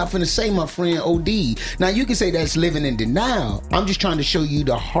 man, we're not finna say my friend OD. Now, you can say that's living in denial. I'm just trying to show you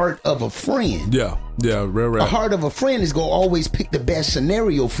the heart of a friend. Yeah, right. The heart of a friend is gonna always pick the best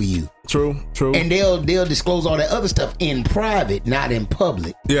scenario for you. True. And they'll disclose all that other stuff in private, not in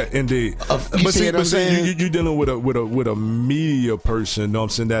public. Yeah, indeed. But see, you dealing with a media person, you know what I'm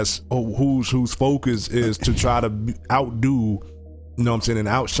saying, that's whose focus is to try to outdo, you know what I'm saying, and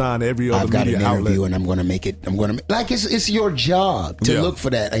outshine every other media outlet. I've got an interview and I'm going to make it. It's your job to look for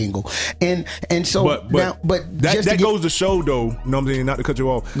that angle. And so that goes to show though, you know what I'm saying, not to cut you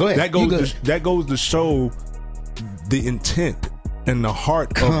off. Go ahead. That goes to show the intent and the heart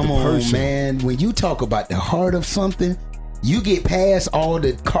of the person. Come on, man. When you talk about the heart of something, you get past all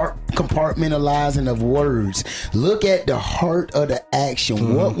the compartmentalizing of words. Look at the heart of the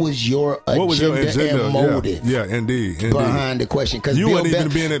action. What was your agenda and motive? Yeah, indeed. Behind the question. You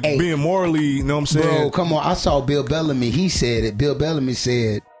wasn't even being morally, you know what I'm saying? Bro, come on. I saw Bill Bellamy. He said it. Bill Bellamy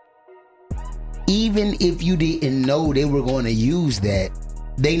said, even if you didn't know they were going to use that,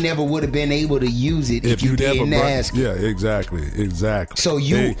 they never would have been able to use it if you didn't ask. Yeah, exactly. So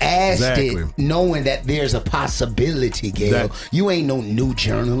you asked it knowing that there's a possibility, Gail. You ain't no new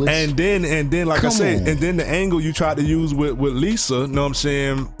journalist. And then, like I said, and then the angle you tried to use with Lisa, you know what I'm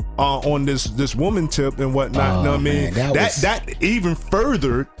saying, on this woman tip and whatnot, you know what I mean? That even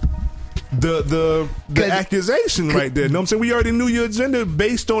furthered the accusation right there. You know what I'm saying? We already knew your agenda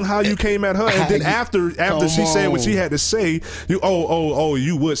based on how you came at her, and then after she said what she had to say, you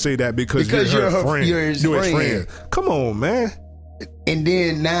would say that because you're her friend. You're his friend. Come on, man. And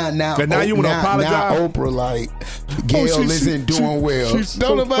then now you want to apologize? Now Oprah like, Gail isn't doing well.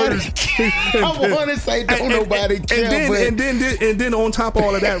 Don't nobody care. I want to say nobody care. And then on top of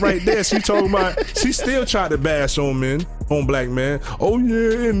all of that right there, she talking about she still tried to bash on black men. Oh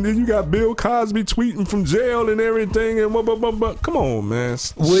yeah, and then you got Bill Cosby tweeting from jail and everything, and blah. Come on, man.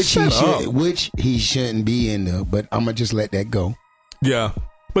 Which he shouldn't be in there, but I'm gonna just let that go. Yeah.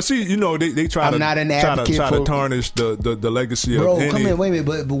 But see, you know, they try to tarnish the legacy of Bro, come here, wait a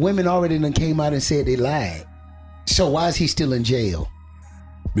minute. But women already done came out and said they lied. So why is he still in jail?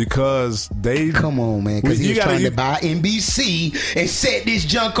 Because they... Come on, man. Because he was trying to buy NBC and set this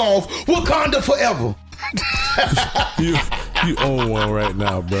junk off. Wakanda forever. You own one right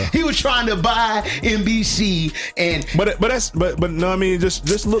now, bro. He was trying to buy NBC, and but no, I mean,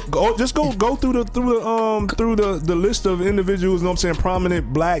 just look, go through the list of individuals. You know what I'm saying?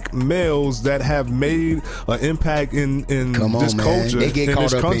 Prominent black males that have made an impact in this culture. They get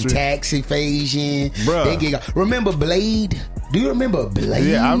caught up in tax evasion. Bruh. Remember Blade? Do you remember Blade?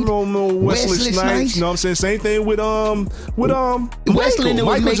 Yeah, I remember Wesley Snipes. You know what I'm saying? Same thing with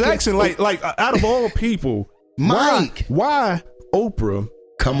Michael Jackson. Like out of all people, Mike. Why Oprah?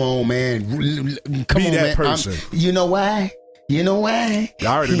 Come on, man. Be that person. You know why? I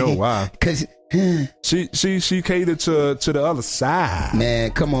already know why. Cause she catered to the other side.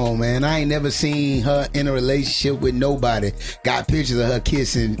 Man, come on, man. I ain't never seen her in a relationship with nobody. Got pictures of her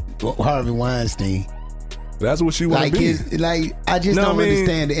kissing Harvey Weinstein. That's what she want to be. I just don't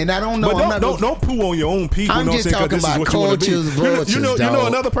understand it, and I don't know. But don't poo on your own people. I'm just talking about cultures. You know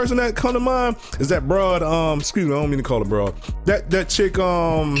another person that come to mind is that broad. Excuse me, I don't mean to call her broad. That chick.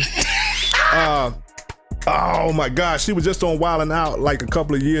 Oh my gosh, she was just on Wild 'N Out like a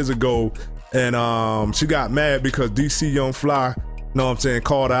couple of years ago, and she got mad because DC Young Fly. Know what I'm saying?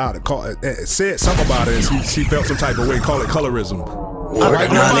 Called her out, said something about it. And she felt some type of way. Call it colorism. I'm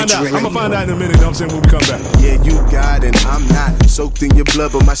gonna find out in a minute. You know what I'm saying, when we come back. Yeah, you got it. I'm not soaked in your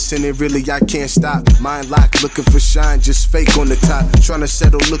blood, but my sinning really I can't stop. Mind locked, looking for shine, just fake on the top. Trying to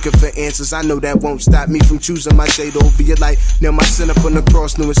settle, looking for answers. I know that won't stop me from choosing my shade over your light. Now my sin up on the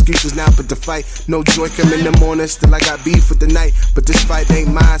cross, no excuses now but to fight. No joy come in the morning, still I got beef with the night. But this fight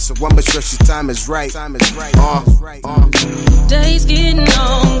ain't mine, so I'ma trust your time is right. Days getting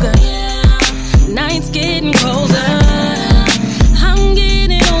longer, nights getting colder. I'm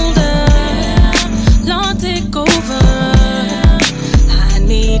getting older, Lord take over. I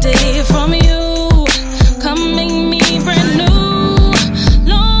need to hear from you, come make me brand new.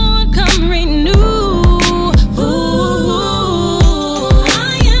 Lord, come renew. Ooh,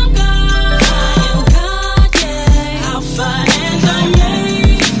 I am God, yeah. Alpha and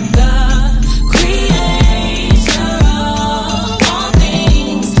Omega, creator of all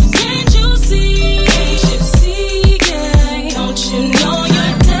things. Can't you see, yeah. Don't you know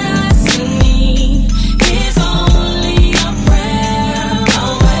your destiny is only a prayer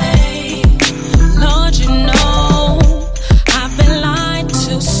away? Lord, you know I've been lied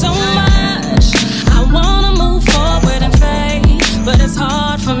to so much. I wanna move forward in faith, but it's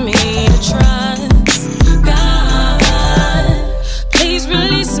hard for me to trust. God, please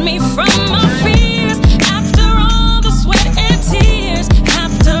release me from my fears. After all the sweat and tears,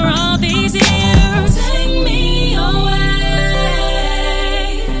 after all these years, take me away.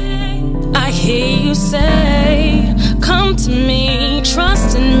 I hear you say, come to me,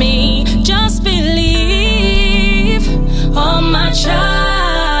 trust in me, just believe. Oh my child,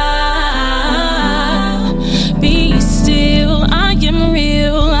 be still, I am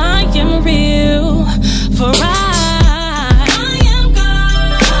real, for I am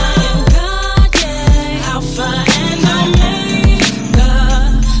God, yeah. Alpha and Omega,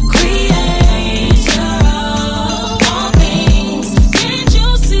 creator of all things. Can't you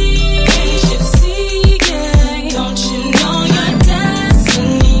see, yeah. Don't you know your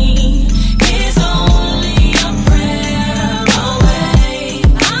destiny is only a prayer away?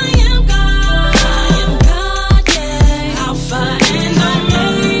 I am God, yeah. Alpha and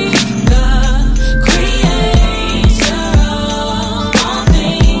Omega, creator of all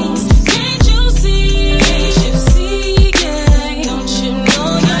things. Can't you see, yeah. Don't you know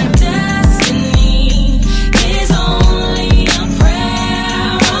your destiny is only a prayer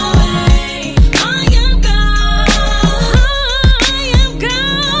away? I am God,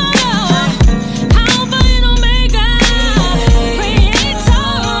 Alpha and Omega, creator of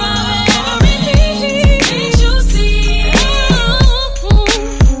everything. Can't you see?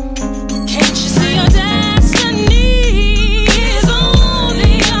 Can't you see your destiny is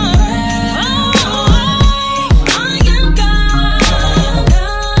only a prayer away? I am God,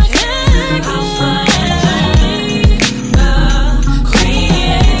 yeah. Alpha and Omega,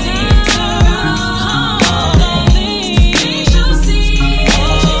 creator of all things. Can't you see?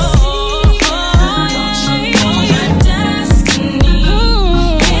 Don't you know your destiny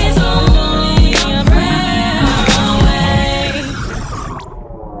is only a prayer away?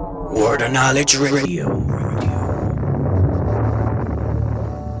 Word of Knowledge Radio.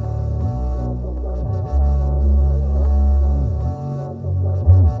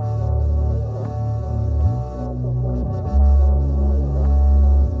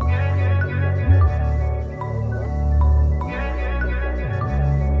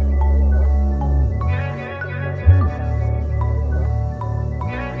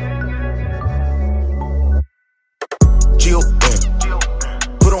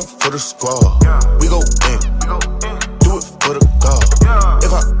 squad. We go in, do it for the God.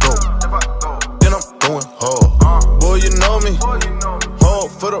 If I go, then I'm going hard. Boy, you know me,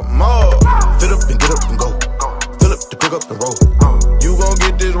 hard for the mob. Fill up and get up and go. Fill up to pick up and roll. You gon'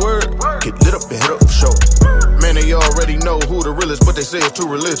 get this word, get lit up and hit up for show. Man, they already know who the realest, but they say it's too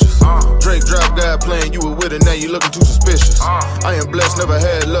religious. Drake drop guy playing you with it, now you looking too suspicious. I am blessed, never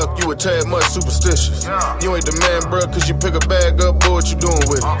had luck, you a tad much superstitious. You ain't the man, bruh, cause you pick a bag up, boy, what you doing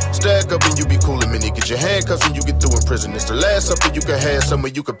with it? Stack up and you be coolin' mini, get your handcuffs and you get through in prison. It's the last something you can have,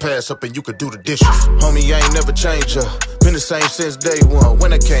 somewhere you can pass up and you can do the dishes. Homie, I ain't never changed up, been the same since day one.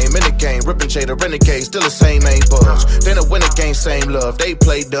 When I came in the game, rippin' shade of renegade, still the same, ain't budge. Then I win the game, same love, they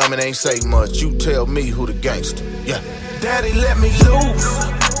play dumb and ain't say much. You tell me who the gangster, yeah. Daddy, let me loose.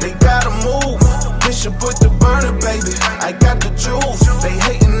 They gotta move. Bishop with the burner, baby. I got the juice. They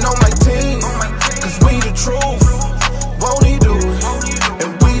hating on my team, cause we the truth. Won't he do it?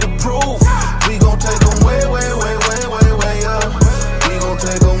 And we the proof. We gon' take them way, way, way, way, way, way up. We gon'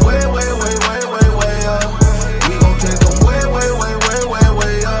 take them way, way, way, way, way, way up. We gon' take them way, way, way, way, way,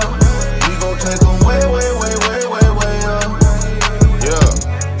 way up. We gon' take them way, way, way, way, way, way up. Yeah.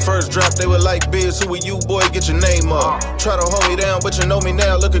 First drop, they were like, Biz, who are you, boy, get your name up. Try to hold me down, but you know me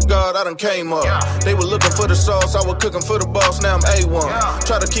now, look at God, I done came up. They were looking for the sauce, I was cooking for the boss, now I'm A1.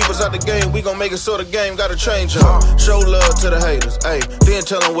 Try to keep us out the game, we gon' make it so the game gotta change up. Show love to the haters, ayy, then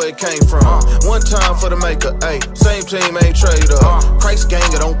tell them where it came from. One time for the maker, ayy, same team ain't trade up. Christ gang,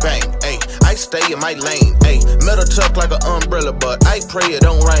 it don't bang, ayy, I stay in my lane, ayy. Metal tuck like an umbrella, but I pray it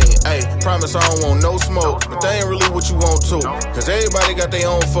don't rain, ayy. Promise I don't want no smoke, but they ain't really what you want to. Cause everybody got their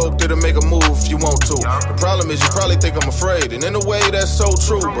own folk that'll make a move if you want to. The problem is you probably think I'm afraid, and in a way that's so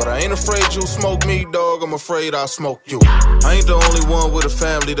true. But I ain't afraid you'll smoke me, dog, I'm afraid I'll smoke you. I ain't the only one with a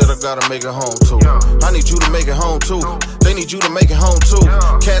family that I gotta make it home to. I need you to make it home too. They need you to make it home too.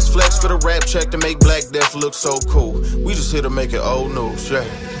 Cash flex for the rap check to make Black Death look so cool. We just here to make it old news, yeah.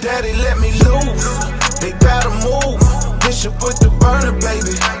 Daddy, let me loose. They gotta move. Bishop with the burner,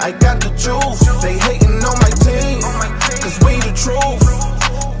 baby. I got the juice. They hating on my team, cause we the truth.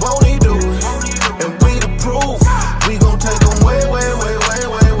 Won't he do it? And we the proof. We gon' take them way, way, way, way,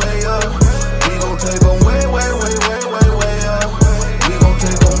 way, way up. We gon' take them way, way, way, way, way, way up. We gon'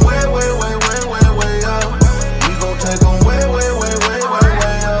 take them way, way, way, way, way, way up. We gon' take them way, way, way, way, way,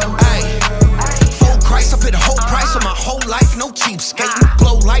 way up. Ayy, full Christ, I pay the whole price of my whole life. No cheapskate,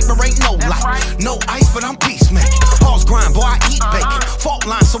 glow light, but ain't no light. No ice, but I'm peacemaking. Pause grind, boy, I eat bacon. Fault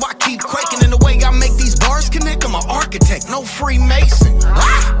line, so I keep quaking. In the way I make these bars connect, I'm an architect, no Freemason.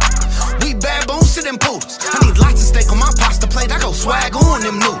 We baboons, sitting poodles. I need lots of steak on my pasta plate. I go swag on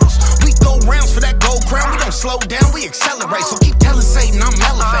them noodles. We throw rounds for that gold crown. We don't slow down, we accelerate. So keep telling Satan I'm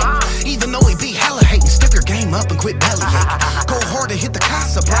elevating. Even though he be hella hating, step your game up and quit bellyaching. Go hard and hit the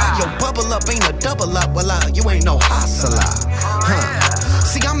casa, bro. Yo, bubble up ain't a double up. Well, you ain't no hustler.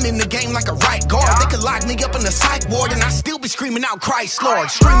 See, I'm in the game like a right guard. They could lock me up in the psych ward and I still be screaming out Christ Lord.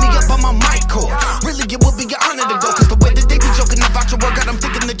 String me up on my mic cord. Really, it would be an honor to go. Cause the way that they be joking about your workout, I'm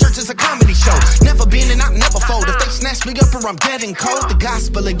thinking the church is a comedy show. Never been and I never fold. If they snatch me up or I'm dead and cold, the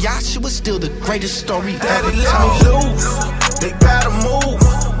gospel of Yahshua is still the greatest story ever Daddy, let me loose. They gotta move.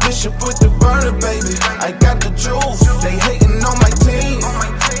 Bishop with the burner, baby. I got the juice. They hating on my team,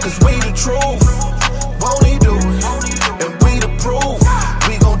 cause we the truth. Won't he do it? And we the proof.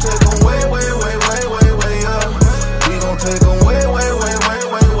 We gon' take them way, way, way, way, way, way up. We gon' take them way, way, way, way,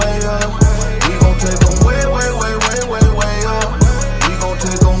 way, way up. We gon' take them way, way, way, way, way, way up. We gon'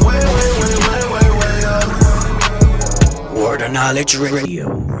 take them way, way, way, way, way, way up. Word of Knowledge Radio.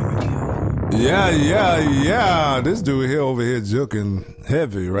 Yeah. This dude here over here joking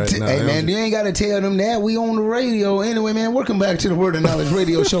heavy right now. Hey, man, you ain't got to tell them that. We on the radio. Anyway, man, welcome back to the Word of Knowledge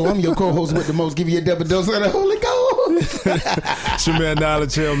Radio Show. I'm your co-host with the most. Give you a double dose of the Holy Ghost. It's your man,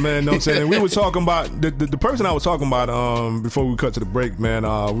 Knowledge Hill, man. Know what I'm saying? And we were talking about, the person I was talking about before we cut to the break, man,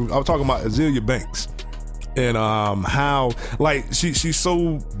 I was talking about Azealia Banks. And how, like, she's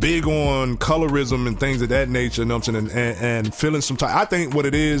so big on colorism and things of that nature, you know what I'm saying, and feeling some type. I think what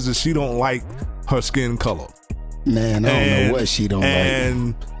it is she don't like her skin color. Man, I don't know what she don't like.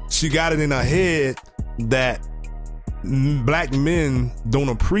 And she got it in her head that black men don't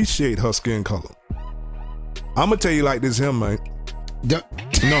appreciate her skin color. I'm gonna tell you like this here, man. No,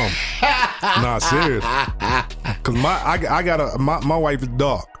 nah, serious. Cause my wife is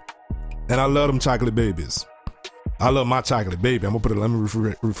dark. And I love them chocolate babies. I love my chocolate baby. Let me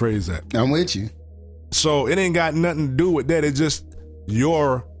rephrase that. I'm with you. So it ain't got nothing to do with that. It's just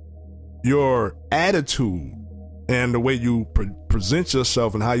your attitude and the way you present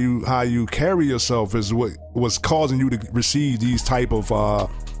yourself and how you carry yourself is what was causing you to receive these type of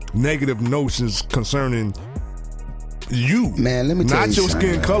negative notions concerning you. Man, let me tell you not your something.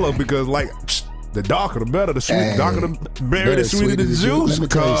 skin color, because like the darker the better, the sweet, darker the berry, the sweeter the juice. Let me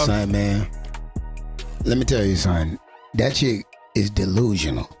tell you something, man. Let me tell you something. That chick is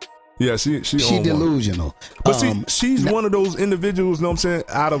delusional. Yeah, she delusional. But see, she's one of those individuals, know what I'm saying,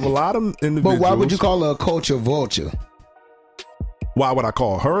 out of a lot of individuals. But why would you call her a culture vulture? Why would I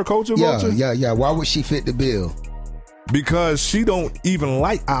call her a culture vulture? Yeah. Why would she fit the bill? Because she don't even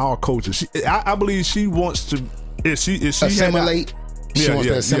like our culture. I believe she wants to. If she assimilate. She wants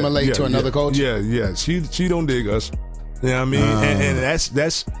to assimilate to another culture. Yeah. She don't dig us. You know what I mean? And that's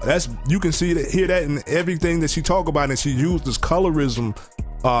you can hear that in everything that she talk about, and she used this colorism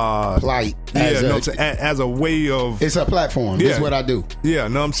plight as a way of, it's a platform. This is what I do. Yeah,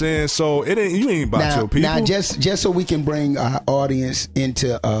 know what I'm saying? So you ain't about your people. Now just so we can bring our audience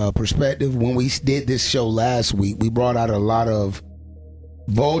into perspective, when we did this show last week, we brought out a lot of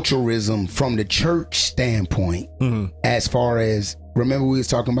vulturism from the church standpoint. As far as, remember we was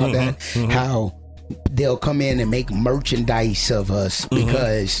talking about that, how they'll come in and make merchandise of us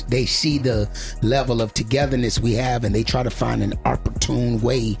because they see the level of togetherness we have, and they try to find an opportune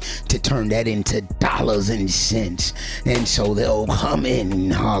way to turn that into dollars and cents. And so they'll come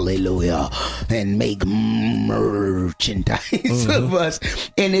in, hallelujah, and make merchandise of us.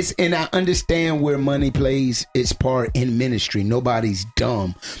 And I understand where money plays its part in ministry. Nobody's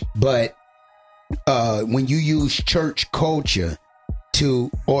dumb. But when you use church culture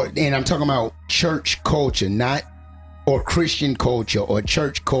and I'm talking about church culture, not or Christian culture or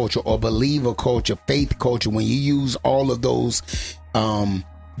church culture or believer culture, faith culture, when you use all of those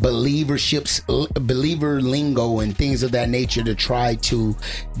believer lingo and things of that nature to try to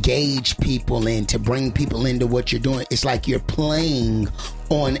gauge people and to bring people into what you're doing, it's like you're playing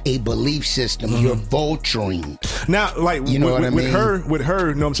on a belief system. You're vulturing. Now, like, you know what I mean? With her,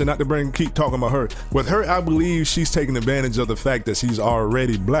 you know what I'm saying, not to keep talking about her. With her, I believe she's taking advantage of the fact that she's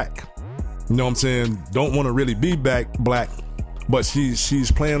already black. You know what I'm saying? Don't want to really be black, but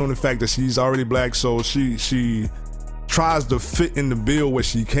she's playing on the fact that she's already black, so she tries to fit in the bill where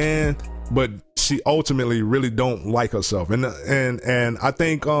she can, but she ultimately really don't like herself, and I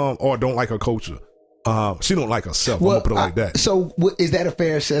think or don't like her culture. She don't like herself. I'm gonna put it like that. So is that a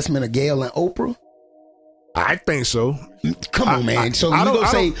fair assessment of Gayle and Oprah? I think so. Come on, man. So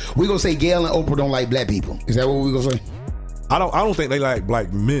we gonna say Gayle and Oprah don't like black people. Is that what we gonna say? I don't think they like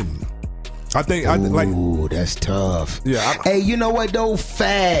black men. I think Ooh, that's tough. Yeah. Hey, you know what though?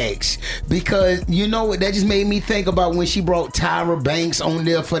 Facts. Because you know what, that just made me think about when she brought Tyra Banks on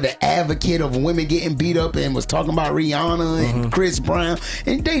there for the advocate of women getting beat up and was talking about Rihanna and Chris Brown,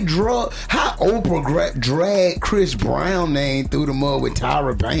 and they how Oprah dragged Chris Brown name through the mud with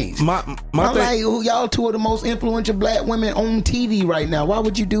Tyra Banks. I'm like, y'all two of the most influential black women on TV right now. Why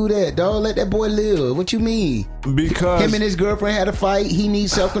would you do that, dog? Let that boy live. What you mean? Because him and his girlfriend had a fight. He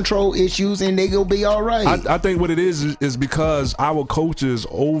needs self-control issues, and they gonna be all right. I think what it is because our culture is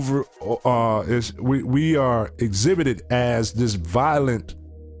we are exhibited as this violent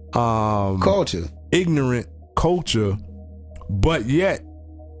culture, ignorant culture, but yet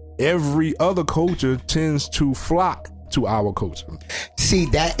every other culture tends to flock to our culture. See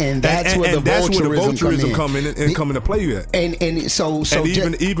that, and that's where the vulturism come into play at. And so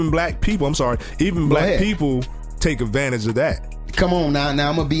even black people. I'm sorry, even black people take advantage of that. Come on now.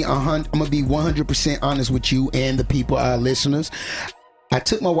 I'm gonna be 100% honest with you and the people, our listeners. I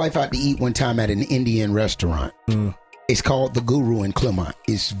took my wife out to eat one time at an Indian restaurant. It's called The Guru in Clermont.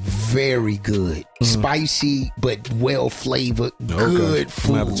 It's very good, spicy but well flavored, good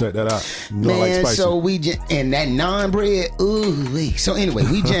food. I'm gonna have to check that out. Man, like spicy. So and that naan bread. Ooh, so anyway,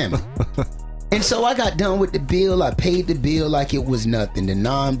 we jamming. And so I got done with the bill. I paid the bill like it was nothing.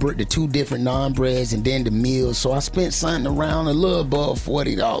 The two different naan breads, and then the meal. So I spent something around a little above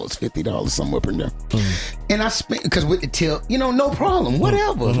 $40, $50, somewhere up in there. And I spent, because with the tip, no problem,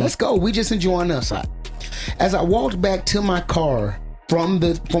 whatever. Let's go. We just enjoying us out. As I walked back to my car from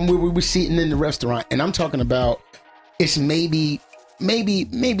where we were sitting in the restaurant, and I'm talking about, it's maybe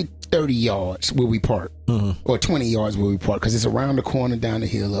 30 yards where we park, or 20 yards where we park, because it's around the corner, down the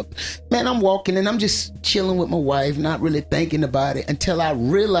hill up. Man, I'm walking and I'm just chilling with my wife, not really thinking about it, until I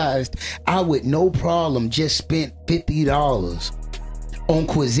realized I would no problem just spent $50 on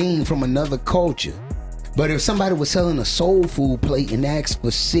cuisine from another culture. But if somebody was selling a soul food plate and asked for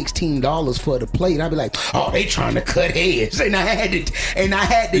 $16 for the plate, I'd be like, oh, they trying to cut heads. And I had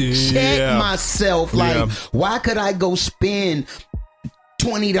to check myself, like, why could I go spend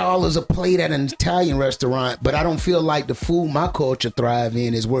 $20 a plate at an Italian restaurant, but I don't feel like the food my culture thrive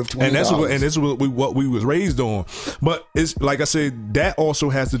in is worth $20. And that's what we was raised on. But it's like I said, that also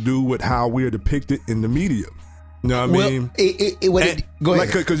has to do with how we're depicted in the media. You know what I mean? Go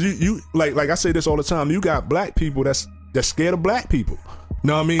ahead. Because you like I say this all the time. You got black people that's scared of black people. You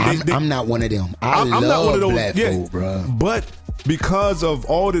know what I mean? I'm not one of them. I'm not one of those black folk, bro. But because of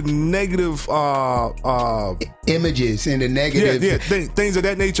all the negative images and the negative things of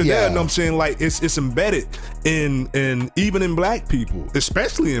that nature, there, you know what I'm saying? Like it's embedded in even in black people,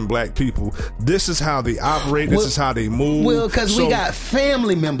 especially in black people. This is how they operate. This is how they move. Well, because we got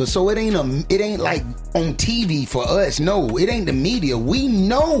family members, so it ain't like on TV for us. No, it ain't the media. We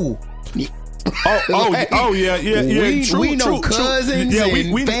know. We know cousins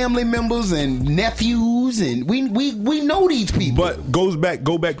and family members and nephews, and we know these people. But go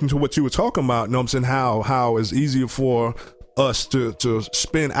back into what you were talking about. You know what I'm saying? How it's easier for us to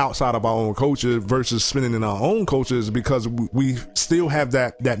spend outside of our own culture versus spending in our own cultures, because we still have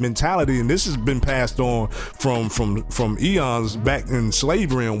that mentality, and this has been passed on from eons back in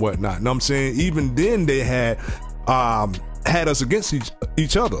slavery and whatnot. You know what I'm saying? Even then they had us against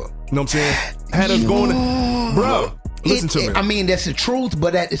each other. You know what I'm saying? Had us going, bro. Listen to me. I mean, that's the truth,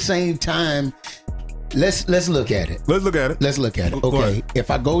 but at the same time, let's look at it. Let's look at it. Okay, if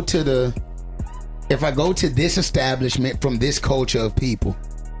I go to this establishment from this culture of people,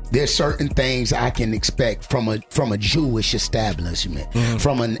 there's certain things I can expect from a Jewish establishment,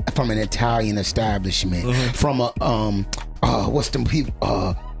 from an Italian establishment, from a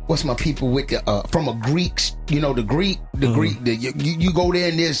what's my people with the from a Greeks, you Greek, you go there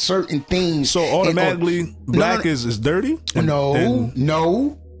and there's certain things. So automatically black is dirty?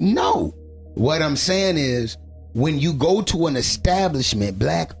 No. What I'm saying is, when you go to an establishment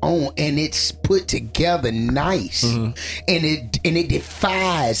black owned and it's put together nice, and it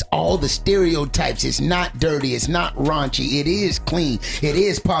defies all the stereotypes, it's not dirty, it's not raunchy, it is clean, it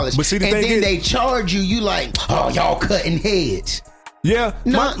is polished. But see, they charge you like, oh, y'all cutting heads. Yeah,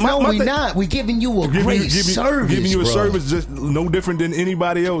 we're not. We're giving you a great service. Giving you a service just no different than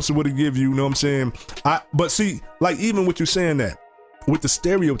anybody else would give you. You know what I'm saying? But see, like even with you saying that, with the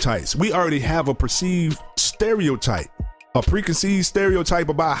stereotypes, we already have a perceived stereotype, a preconceived stereotype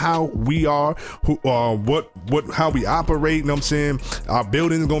about how we are, how we operate. You know what I'm saying? Our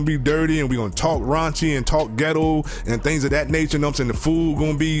building is gonna be dirty, and we're gonna talk raunchy and talk ghetto and things of that nature. You know what I'm saying? The food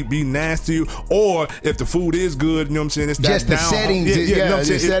gonna be nasty, or if the food is good, you know what I'm saying? It's just the settings. You know what I'm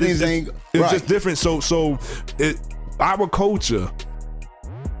saying? The settings ain't. It's just different. So our culture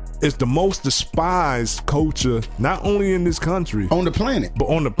is the most despised culture, not only in this country, on the planet, but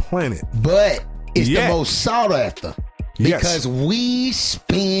on the planet. But it's the most sought after. Because we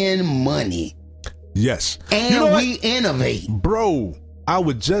spend money. Yes. And we innovate. Bro, I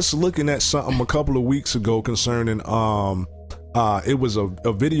was just looking at something a couple of weeks ago concerning it was a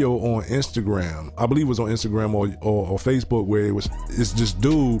video on Instagram. I believe it was on Instagram or Facebook, where it's this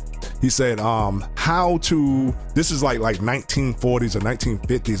dude. He said this is like 1940s or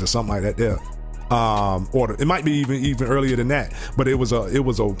 1950s or something like that there. Or it might be even earlier than that. But it was a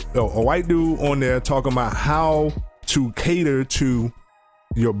white dude on there talking about how to cater to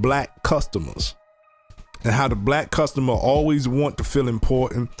your black customers, and how the black customer always want to feel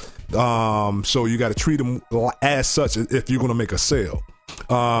important. So you got to treat them as such if you're going to make a sale.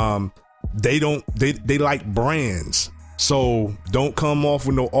 They like brands, so don't come off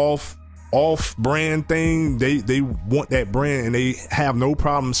with no off brand thing. They want that brand, and they have no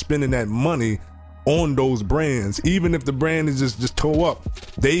problem spending that money on those brands, even if the brand is just toe up.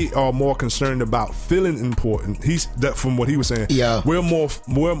 They are more concerned about feeling important. From what he was saying. Yeah, we're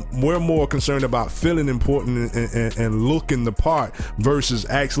more concerned about feeling important and looking the part versus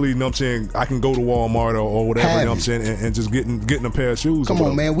actually, you know what I'm saying, I can go to Walmart or whatever, you know what I'm saying, and just getting a pair of shoes. Come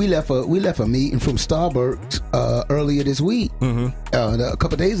on, man. We left a meeting from Starbucks earlier this week, a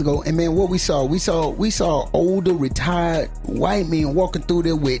couple days ago, and man, what we saw older retired white men walking through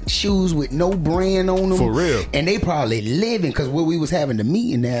there with shoes with no brand on them, for real, and they probably living, because where we was having the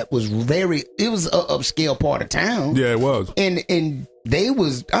meeting at was it was an upscale part of town. Yeah, it was, and they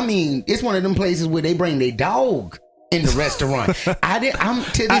was, I mean, it's one of them places where they bring their dog in the restaurant. I'm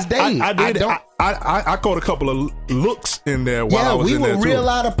to this day. I caught a couple of looks in there while I was in there. We were real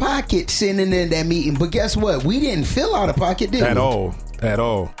out of pocket sitting in that meeting, but guess what? We didn't feel out of pocket, did we? At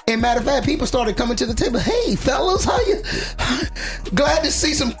all. And matter of fact, people started coming to the table. Hey, fellas, how you? Glad to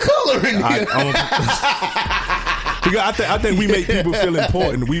see some color in here. I think we make people feel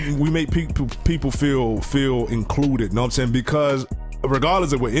important. We make people feel included. You know what I'm saying? Because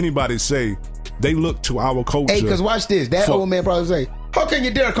regardless of what anybody say, they look to our culture. Hey, because watch this. That old man probably say, How can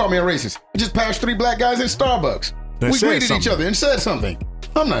you dare call me a racist? You just passed 3 black guys in Starbucks. We greeted each other and said something.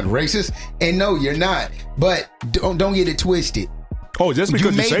 I'm not racist, and no, you're not. But don't get it twisted. Oh, just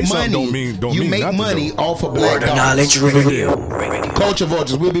because you say something don't mean you make nothing, money though. off of black dollars. Knowledge Radio. Culture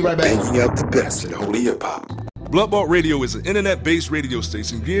Vultures. We'll be right back. Banging out the best in holy hip hop. Bloodbought Radio is an internet-based radio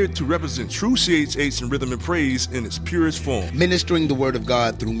station geared to represent true CHH and rhythm and praise in its purest form. Ministering the word of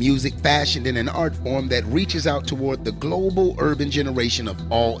God through music fashioned in an art form that reaches out toward the global urban generation of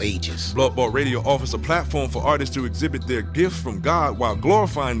all ages. Bloodbought Radio offers a platform for artists to exhibit their gift from God while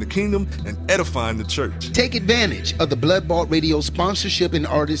glorifying the kingdom and edifying the church. Take advantage of the Bloodbought Radio sponsorship and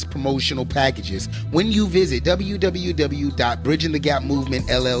artist promotional packages when you visit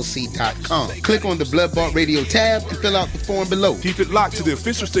www.bridgingthegapmovementllc.com. Click on the Bloodbought Radio tab and fill out the form below. Keep it locked to the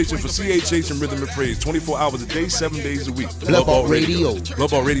official station for CHH and Rhythm and Praise 24 hours a day, 7 days a week. Bloodbought Radio.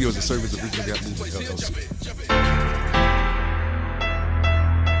 Bloodbought Radio is a service of Bridging the Gap Movement LLC.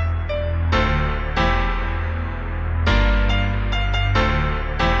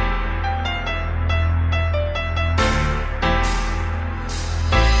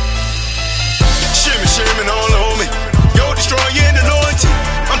 Shimmy all on me. Yo, destroying anointing.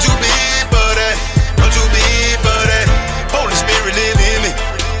 I'm too big for that. I'm too big for that. Holy Spirit live in me.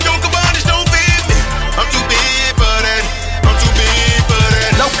 Don't come on, don't feed me. I'm too big for that. I'm too big for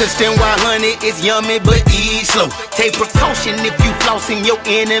that. Locust and 100 is yummy, but eat slow. Take precaution if you flossing, your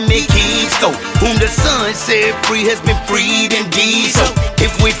enemy keys go. Whom the Son said free has been freed indeed. So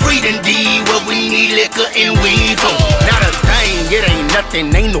if we freed indeed, well, we need liquor and weed. So not a thing, it ain't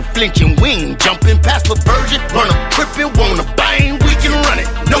nothing, ain't no flinching. We ain't jumping past the virgin, run a trippin', wanna bang, we can run it.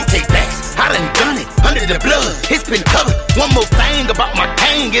 No take backs, I done it, under the blood, it's been covered. One more thing about my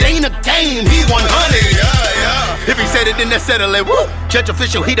gang, it ain't a game, he 100. Yeah. If he said it, then that's settle it. Woo. Judge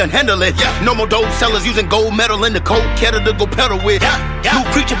official, he done handle it. Yeah. No more dope sellers using gold medal in the cold kettle to go pedal with. New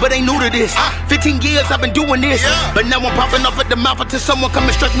creature, but ain't new to this. 15 years I've been doing this, but now I'm popping off at the mouth until someone come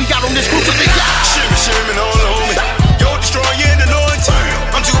and stretch me out on this crucifix. Shimmy all on me. Yo, destroying anointing.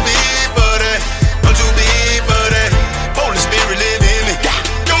 I'm too big for that. I'm too big for that. Holy Spirit live in me.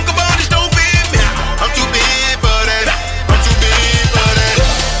 Don't come on, don't feed me. I'm too big for that. I'm too big for that.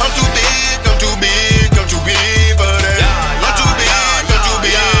 I'm too big. I'm too big. I'm too big for that. I'm too big. I'm too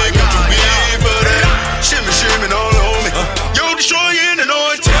big. I'm too big for that. Shimmy all on me. Yo, destroying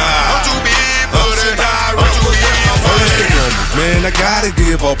anointing. I'm too big for that. I'm too big for that. Man, I gotta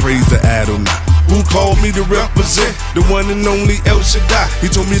give all praise to Adonai, who called me to represent the one and only El Shaddai. He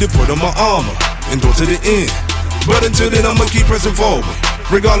told me to put on my armor and go to the end. But until then, I'ma keep pressing forward.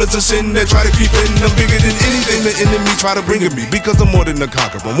 Regardless of sin that try to creep in, I'm bigger than anything the enemy try to bring at me. Because I'm more than a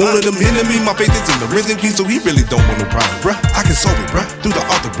conqueror. I'm one of them enemy. My faith is in the risen king, so he really don't want no problem, bruh. I can solve it, bruh, through the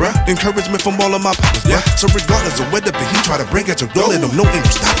author, bruh. Encouragement from all of my partners, bruh. So regardless of whether he try to bring at your door, let him know ain't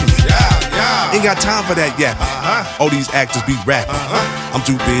stopping me. Ain't got time for that yet. All these actors be rapping. I'm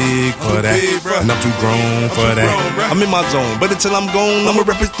too big for that, and I'm too grown for that. I'm in my zone, but until I'm gone, I'ma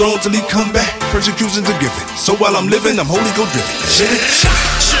rep his throne till he come back. Persecution's a given, so while I'm living, I'm Holy Ghost driven.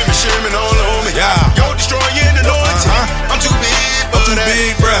 Shimmy all on me. Yo, destroying anointing. I'm too big for that.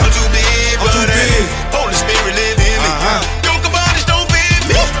 I'm too big for that. Holy Spirit live in me. Don't come on, don't feed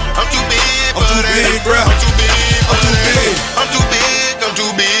me. I'm too big for that. I'm too big for that. I'm too big. I'm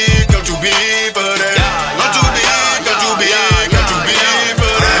too big. I'm too big for that. I'm too big. I'm too big. I'm too big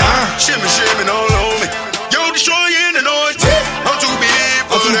for that. Shimmy all on me. Yo, destroying anointing. I'm too big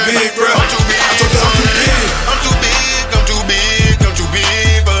for that. I'm too big. I'm too big. I'm too big. I'm too big. I'm too big. I'm too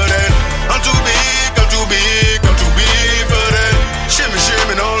big for that. I'm too big. I'm too big. I'm too big for that. Shimmy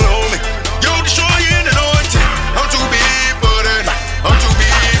all on me. Yo, destroying anointing. I'm too big for that. I'm too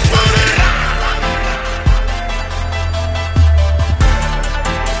big for that.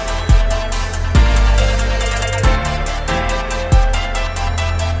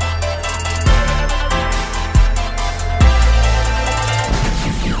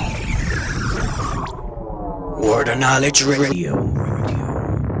 Word of Knowledge Radio.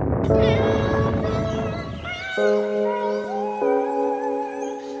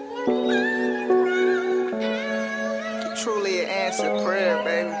 Truly an answered prayer,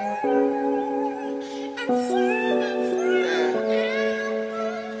 baby. Yeah.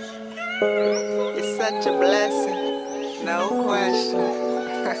 It's such a blessing, no question.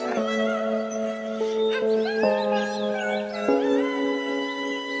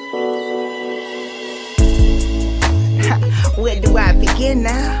 Where do I begin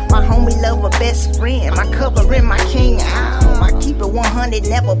now? My homie lover, best friend, my covering, my king. I keep it 100,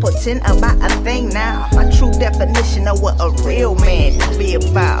 never pretend about a thing now. My true definition of what a real man to be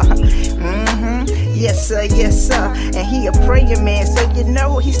about. Yes sir, and he a praying man, so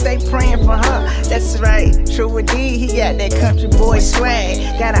he stay praying for her. That's right, true indeed, he got that country boy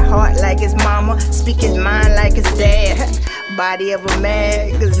swag. Got a heart like his mama, speak his mind like his dad. Body of a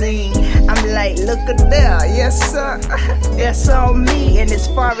magazine, I'm like, look at there, yes sir, that's on me. And as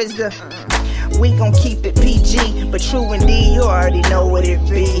far as the, we gon' keep it PG, but true indeed, you already know what it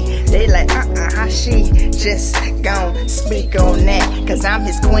be. They like, how she just gon' speak on that? Cause I'm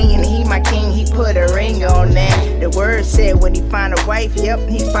his queen and he my king, he put a ring on that. The word said when he find a wife, yep,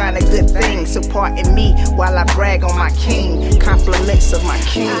 he find a good thing. So pardon me while I brag on my king, compliments of my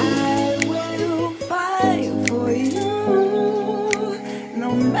king. I will fight for you,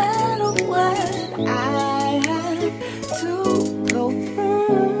 no matter what I have to go through.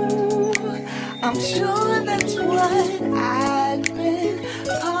 I'm sure that's what I've been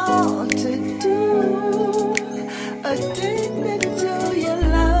called to do. Addicted to your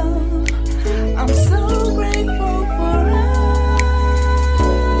love, I'm so grateful for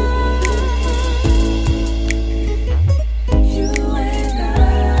you and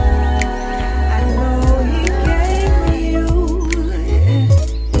I know he gave me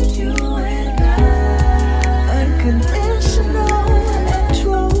you and I, unconditional and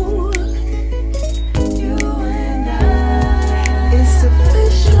true. It's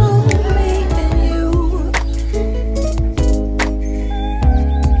official, me and you.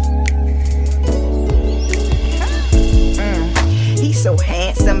 He's so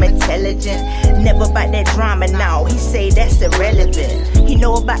handsome, intelligent, never about that drama, no. He say that's irrelevant. He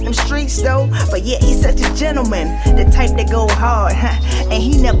know about them streets though, but yet he's such a gentleman, the type that go hard, and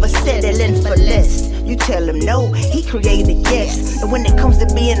he never settling for less. You tell him no, he created guests. And when it comes to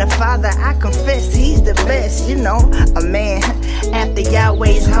being a father, I confess he's the best. You know, a man after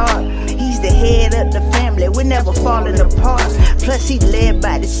Yahweh's heart. He's the head of the family, we're never falling apart. Plus he led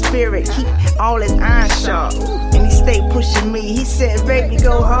by the spirit, keep all his iron sharp. And he stay pushing me, he said, baby,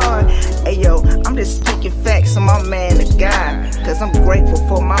 go hard. Hey yo, I'm just speaking facts on my man to God, cause I'm grateful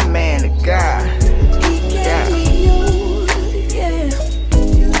for my man to God. Yeah.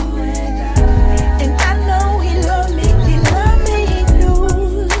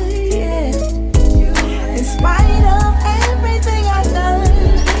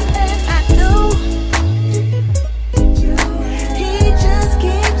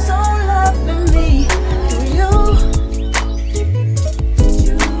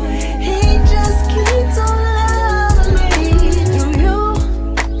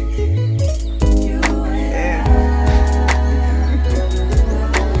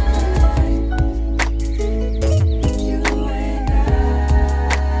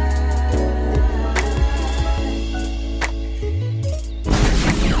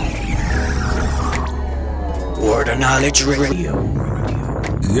 Knowledge Radio.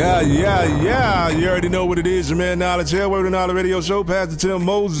 Yeah. You already know what it is, your man Knowledge here. Word of Knowledge Radio Show. Pastor Tim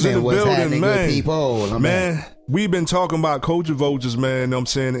Moses in the building, man. People, man, we've been talking about culture vultures, man. You know what I'm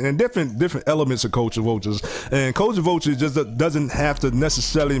saying, and different elements of culture vultures. And culture vulture just doesn't have to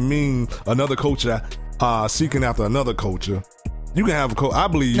necessarily mean another culture seeking after another culture. You can have a culture. I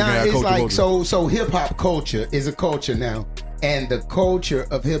believe you can have culture vulture. So hip hop culture is a culture now. And the culture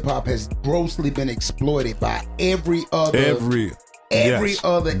of hip hop has grossly been exploited by every other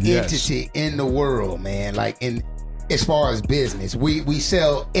entity in the world, man. Like as far as business, we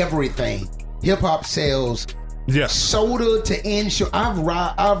sell everything. Hip hop sells soda to insurance.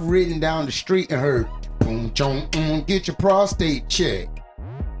 I've ridden down the street and heard boom, chong, get your prostate checked.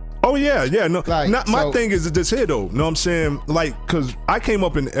 Oh yeah. No, my thing is this here though. Know what I'm saying? Like, cause I came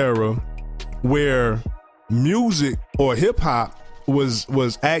up in the era where music or hip hop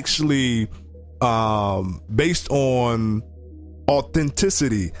was actually based on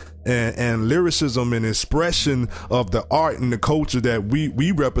authenticity and lyricism and expression of the art and the culture that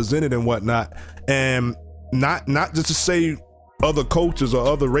we represented and whatnot, and not just to say other cultures or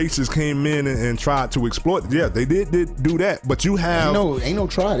other races came in and tried to exploit. Yeah, they did do that. But you have ain't no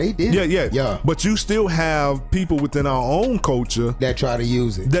try. They did. Yeah. But you still have people within our own culture that try to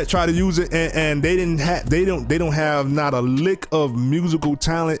use it. And they don't have not a lick of musical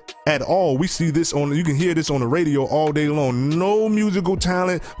talent at all. We see this you can hear this on the radio all day long. No musical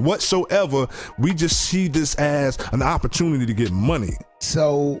talent whatsoever. We just see this as an opportunity to get money.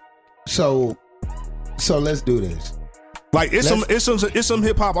 So let's do this. Like it's some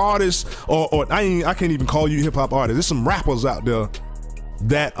hip hop artists or I can't even call you hip hop artists. There's some rappers out there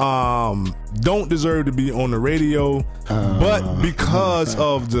that don't deserve to be on the radio, but because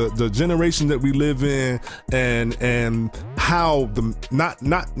of the generation that we live in and how the not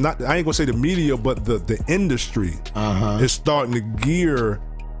I ain't gonna say the media, but the industry is starting to gear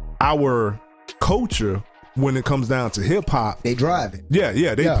our culture when it comes down to hip hop, they drive it. Yeah,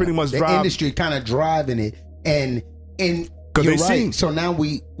 they pretty much drive the industry, kind of driving it, and you're right. So now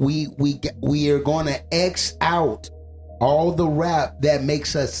we are going to X out all the rap that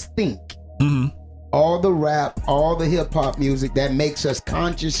makes us think. Mm-hmm. All the rap, all the hip hop music that makes us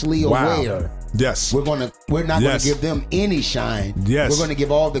consciously aware. Yes. We're not gonna give them any shine. Yes. We're gonna give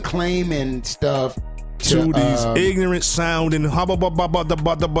all the claim and stuff to these ignorant sounding we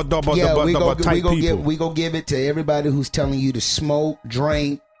go give it to everybody who's telling you to smoke,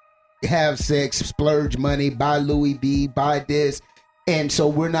 drink, have sex, splurge money, buy Louis V, buy this. And so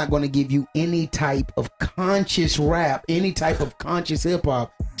we're not going to give you any type of conscious rap, any type of conscious hip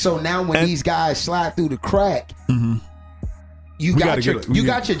hop. So now when these guys slide through the crack, you got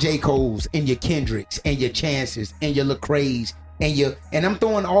your J. Cole's and your Kendricks and your Chances and your Lecrae's and I'm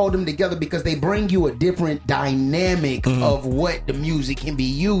throwing all of them together because they bring you a different dynamic of what the music can be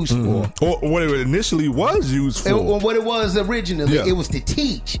used for. Or what it initially was used for. Or what it was originally. Yeah. It was to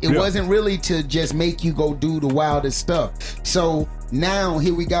teach. It wasn't really to just make you go do the wildest stuff. So now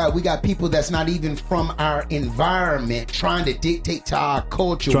here we got people that's not even from our environment trying to dictate to our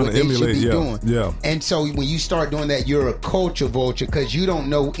culture what they should be doing. Yeah. And so when you start doing that, you're a culture vulture because you don't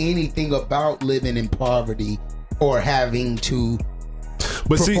know anything about living in poverty or having to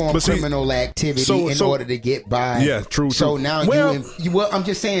perform criminal activity in order to get by. Yeah, true. So now I'm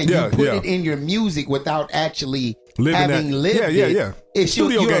just saying, you put it in your music without actually having lived it. Yeah. It's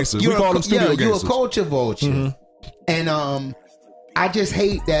studio gangsters. We call them studio gangsters. You're a culture vulture. And I just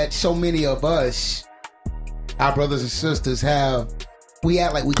hate that so many of us, our brothers and sisters, we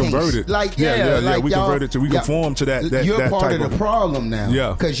act like we converted. Like, we converted to, we conform to that. You're that part type of the problem now.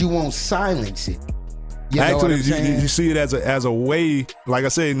 Yeah. Because you won't silence it. Actually, you see it as a way, like I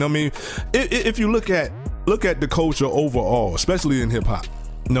said, I mean, if you look at the culture overall, especially in hip hop,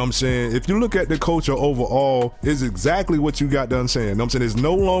 you know what I'm saying? If you look at the culture overall, it's exactly what you got done saying. You know what I'm saying? It's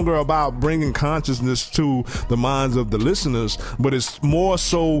no longer about bringing consciousness to the minds of the listeners, but it's more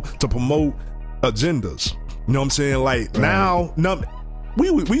so to promote agendas. You know what I'm saying? Like now, we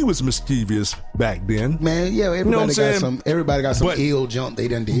was mischievous back then. Man, yeah, everybody got some ill jump they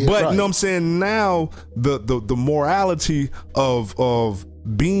done did. But you know what I'm saying? Now the morality of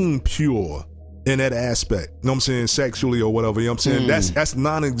being pure in that aspect, you know what I'm saying, sexually or whatever, you know what I'm saying? That's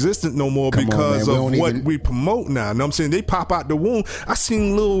non-existent no more because of what we promote now. You know what I'm saying? They pop out the womb. I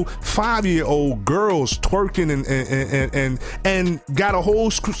seen little 5-year-old girls twerking and got a whole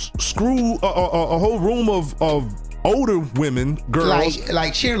a whole room of older women, girls,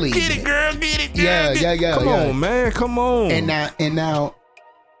 like cheerleaders. Get it, girl, get it. Yeah. Come on, man, come on. And now,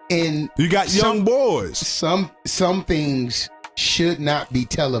 you got young boys. Some things should not be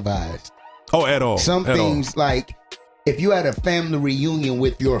televised. Oh, at all. Some things like if you had a family reunion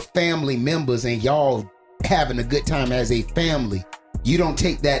with your family members and y'all having a good time as a family, you don't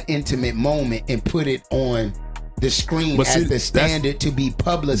take that intimate moment and put it on the screen as the standard to be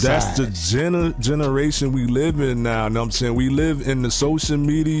publicized. That's the generation we live in now. You know what I'm saying? We live in the social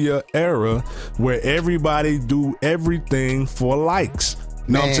media era where everybody do everything for likes.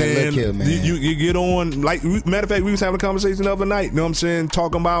 You know what I'm saying? Look here, man. You get on, like, matter of fact, we was having a conversation the other night, you know what I'm saying,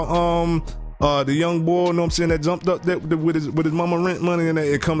 talking about the young boy, you know what I'm saying, that jumped up with his mama rent money, and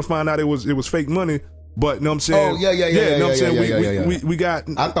it come to find out it was fake money. But you know what I'm saying? Oh, yeah. You know what I'm saying? We got.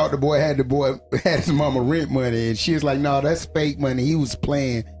 I thought the boy had his mama rent money, and she was like, "No, that's fake money. He was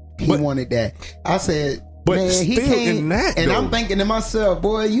playing. He wanted that." I said, But man, he still can't. in that, and though. I'm thinking to myself,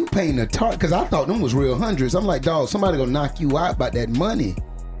 boy, you paying a target, because I thought them was real hundreds. I'm like, dog, somebody gonna knock you out about that money.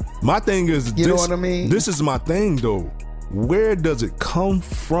 My thing is, you know what I mean? This is my thing, though. Where does it come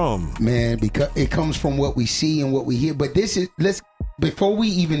from? Man, because it comes from what we see and what we hear. But this is, before we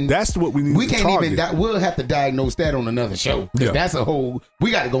even, that's what we need. We to can't target. even. We'll have to diagnose that on another show, because that's a whole.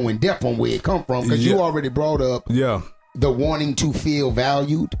 We got to go in depth on where it come from, because you already brought up the wanting to feel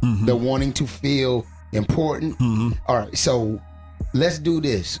valued, the wanting to feel important. All right, so let's do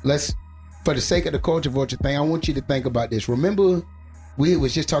this. For the sake of the culture vulture thing, I want you to think about this. Remember, we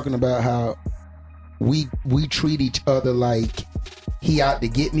was just talking about how we treat each other like he out to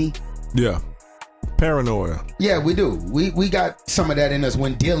get me. Yeah. Paranoia. Yeah, we do. We got some of that in us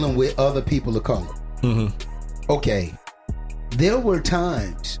when dealing with other people of color. Okay. There were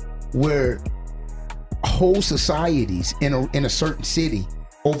times where whole societies in a certain city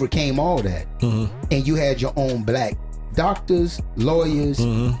overcame all that. And you had your own black doctors, lawyers,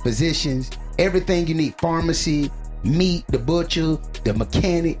 physicians, everything you need, pharmacy, meat, the butcher, the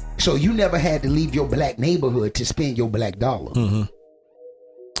mechanic. So you never had to leave your black neighborhood to spend your black dollar.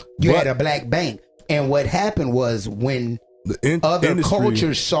 You had a black bank. And what happened was when Other industry.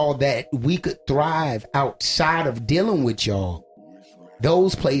 cultures saw that we could thrive outside of dealing with y'all.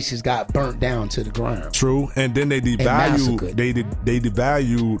 Those places got burnt down to the ground. True, and then they devalued. They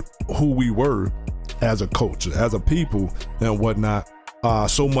devalued who we were as a culture, as a people, and whatnot.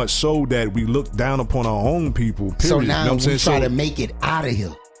 So much so that we look down upon our own people. Period. So now you know we try to make it out of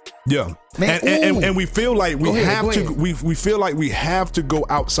here. Yeah, Man, and we feel like we Go ahead, have go to. ahead. We feel like we have to go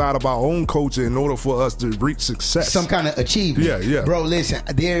outside of our own culture in order for us to reach success. Some kind of achievement. Yeah. Bro, listen,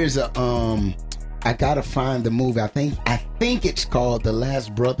 there's a I gotta find the movie. I think it's called The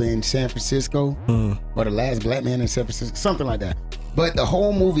Last Brother in San Francisco, or The Last Black Man in San Francisco, something like that. But the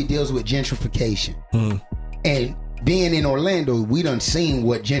whole movie deals with gentrification. And being in Orlando, we done seen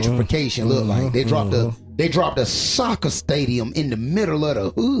what gentrification look like. They dropped a soccer stadium in the middle of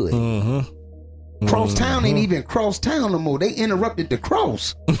the hood. Crosstown ain't even crosstown no more. They interrupted the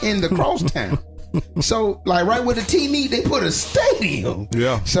cross in the crosstown. So, like right where the team meet, they put a stadium.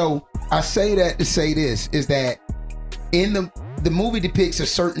 Yeah. So I say that to say this is that in the movie depicts a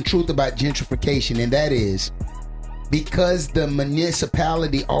certain truth about gentrification, and that is because the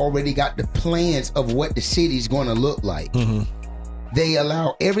municipality already got the plans of what the city's going to look like. They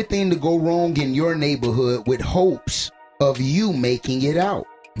allow everything to go wrong in your neighborhood with hopes of you making it out.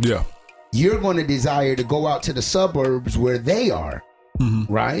 Yeah. You're going to desire to go out to the suburbs where they are,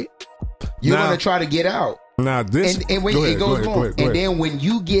 right? You're going to try to get out. Now this, and when it goes on, and then when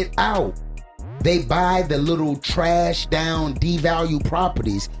you get out, they buy the little trash down, devalue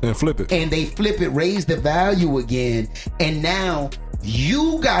properties and flip it, and they flip it, raise the value again, and now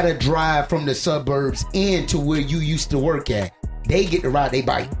you gotta drive from the suburbs into where you used to work at. They get to ride, they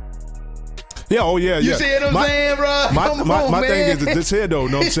bite. Yeah, You see what I'm saying, bro? My thing is that this here, though,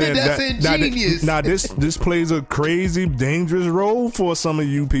 know what I'm saying? That's ingenious. Now, this plays a crazy, dangerous role for some of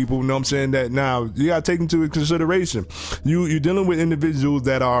you people, know what I'm saying? That now, you got to take into consideration. You're dealing with individuals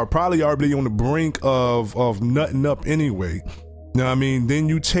that are probably already on the brink of nutting up anyway. You know what I mean? Then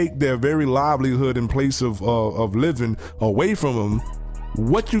you take their very livelihood and place of living away from them.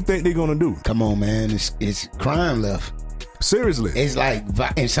 What you think they're going to do? Come on, man. It's crime left. Seriously, it's like,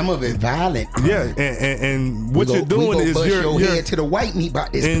 and some of it violent crime. Yeah, and what you're doing is you're head to the white meat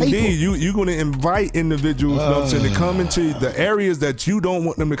about this paper. Indeed, you're going to invite individuals, you know what I'm saying, to come into the areas that you don't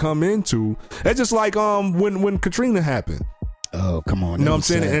want them to come into. It's just like when Katrina happened. Oh, come on! You know what I'm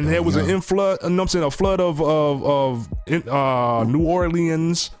saying? And there was a flood of New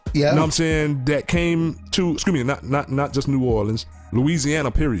Orleans. Yeah, you know what I'm saying, that came to. Excuse me, not just New Orleans,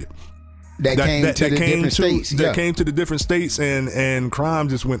 Louisiana. Period. That came to the different states, and crime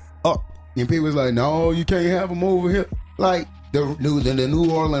just went up. And people was like, "No, you can't have them over here." Like the New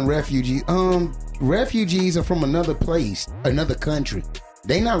Orleans refugees. Refugees are from another place, another country.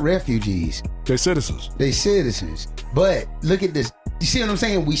 They not refugees. They're citizens. But look at this. You see what I'm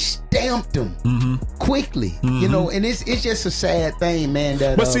saying? We stamped them quickly. You know, and it's just a sad thing, man.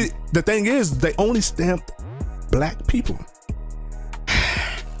 But see, the thing is, they only stamped black people.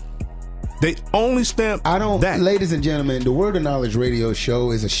 They only stamp that. Ladies and gentlemen, the Word of Knowledge radio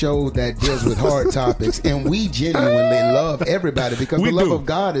show is a show that deals with hard topics, and we genuinely love everybody because the love of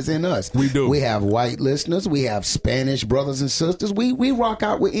God is in us. We do. We have white listeners. We have Spanish brothers and sisters. We rock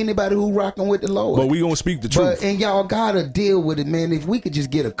out with anybody who rocking with the Lord. But we gonna speak the truth. And y'all gotta deal with it, man. If we could just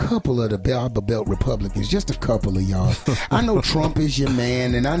get a couple of the Bible Belt Republicans, just a couple of y'all. I know Trump is your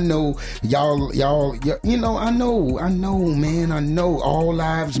man, and I know y'all. You know, I know, man. I know all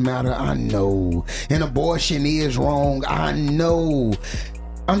lives matter. I know. And abortion is wrong. I know.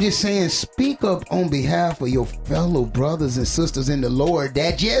 I'm just saying, speak up on behalf of your fellow brothers and sisters in the Lord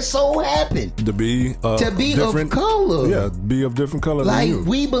that just so happened to be of color. Yeah, be of different color. Like than you.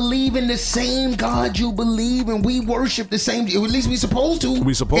 We believe in the same God you believe, and we worship the same. At least we supposed to.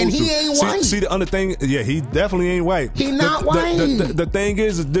 And he ain't white. See the other thing. Yeah, he definitely ain't white. He not white. The thing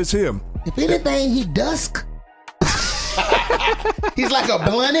is this here. If anything, he dusk. He's like a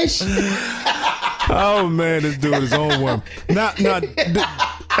bluntish. Oh man, this dude is on one. Not.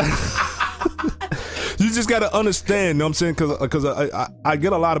 You just got to understand, you know what I'm saying? Because I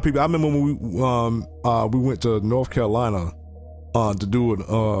get a lot of people. I remember when we went to North Carolina to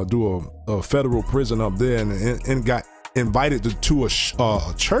do a federal prison up there, and got invited to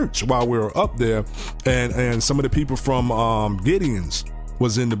a church while we were up there, and some of the people from Gideon's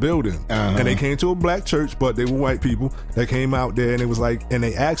was in the building, and they came to a black church, but they were white people that came out there, and it was like, and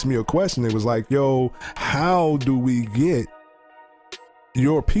they asked me a question. It was like, yo, how do we get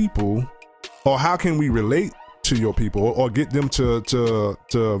your people, or how can we relate to your people, or get them to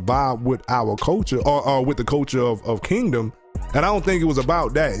vibe with our culture, or with the culture of kingdom? And I don't think it was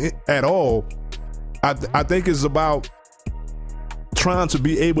about that at all. I think it's about trying to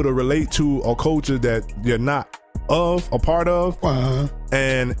be able to relate to a culture that you're not a part of,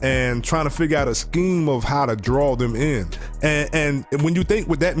 and trying to figure out a scheme of how to draw them in. And when you think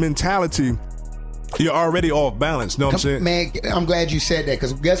with that mentality, you're already off balance. Know what I'm saying? Man, I'm glad you said that,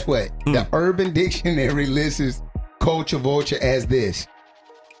 because guess what? The Urban Dictionary lists culture vulture as this: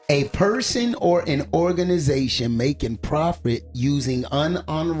 a person or an organization making profit using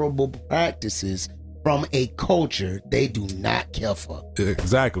unhonorable practices from a culture they do not care for.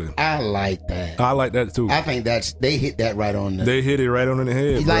 Exactly. I like that. I like that too. I think they hit that right on the... They hit it right on the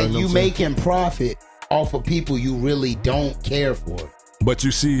head. Like, you making profit off of people you really don't care for. But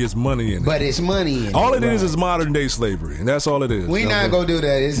you see it's money in it. But it's money in it. All it is modern day slavery. And that's all it is. We're not going to do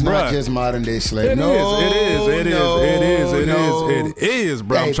that. It's not just modern day slavery. It is,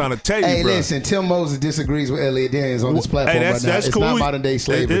 bro. I'm trying to tell you, bro. Hey, listen, Tim Moses disagrees with Elliot Daniels on this platform right now. It's cool. not modern day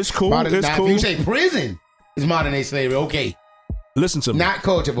slavery. It's cool. It's cool. If you say prison is modern day slavery, okay. Listen to me. Not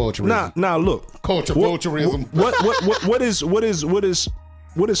culture vulturism. Now look. Culture vulturism. What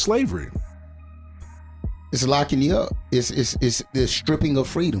is slavery? It's locking you up. It's the stripping of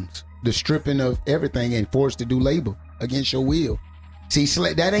freedoms, the stripping of everything, and forced to do labor against your will. See,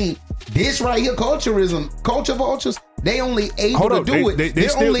 that ain't this right here. Culturism, culture vultures. They only able to do it.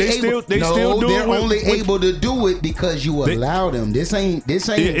 They're only able to do it because you allow them. This ain't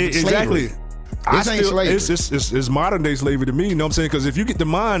exactly. Slavery. This ain't slavery. It's modern day slavery to me, you know what I'm saying? Because if you get the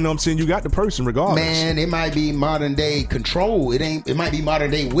mind, you know what I'm saying, you got the person regardless. Man, it might be modern day control. It might be modern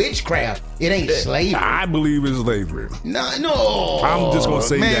day witchcraft. It ain't slavery. I believe it's slavery. No. I'm just gonna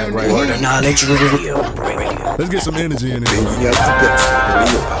say that right Word of Knowledge Radio. Let's get some energy in it.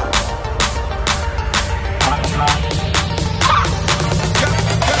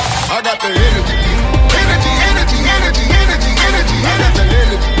 I got the energy.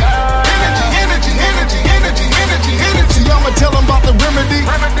 I'ma tell them about the remedy.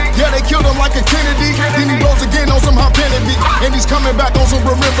 Yeah, they killed him like a Kennedy. Then he rose again on some Hop Kennedy. And he's coming back on some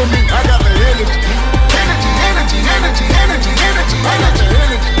Remember Me. I got the energy. Energy. I got the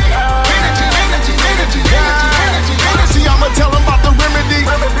energy. See, I'ma tell them about the remedy.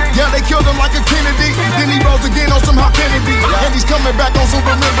 Yeah, they killed him like a Kennedy. Then he rose again on some Hop Kennedy. And he's coming back on some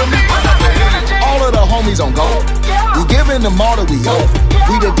Remember Me. All of the homies on go. We giving them all that we owe.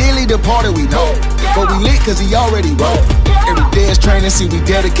 We the dearly departed, we know. But we lit cause he already wrote. Every day is training, see we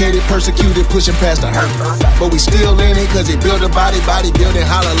dedicated, persecuted, pushing past the hurt. But we still in it cause it build a bodybuilding,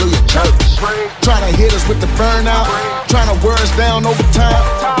 hallelujah church. Trying to hit us with the burnout, trying to wear us down over time.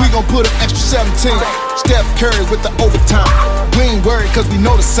 We gon' put an extra 17, Steph Curry with the overtime. We ain't worried cause we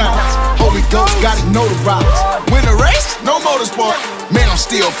know the signs. Holy Ghost got it notarized. Win the race, no motorsport. Man, I'm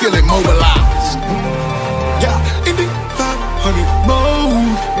still feeling mobilized. Yeah, in the 500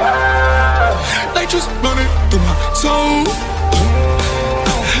 mode. Like just running through my soul.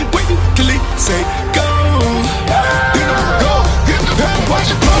 When you can say go. Go. Watch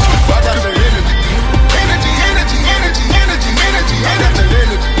it go. I got the energy.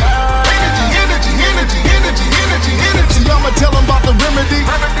 See, I'ma tell them about the remedy.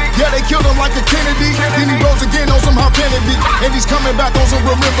 Yeah, they killed him like a Kennedy. Then he rose again on some Hop Kennedy. And he's coming back on some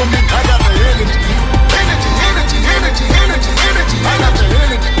Remember Me. I got the energy. I got the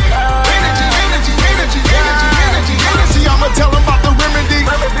energy. See, I'ma tell them about the remedy.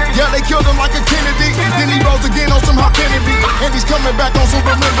 Yeah, they killed him like a Kennedy. Then he rose again on some Hop Kennedy. And he's coming back on some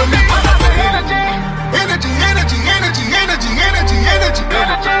Remember Me. I got the energy.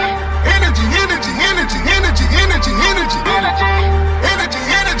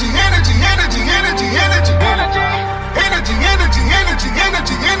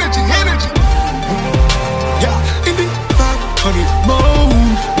 Yeah, in the 500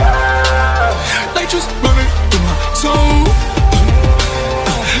 mode. Like just running through my soul.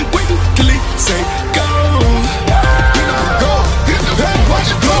 When you can say go. Go. Watch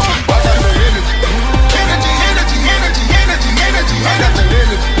it go. I got the energy.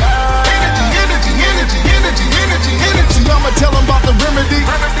 See, I'ma tell them about the remedy.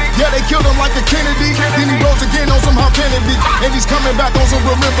 Yeah, they killed him like a Kennedy. Then he rose again on some Hop Kennedy. And he's coming back on some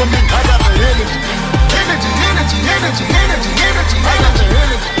Remember Me. I got the energy. I got the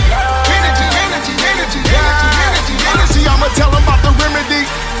energy. See, I'ma tell them about the remedy.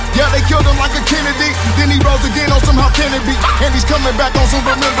 Yeah, they killed him like a Kennedy. Then he rose again on some Hop Kennedy. And he's coming back on some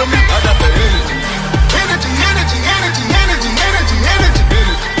Remember Me. I got the energy.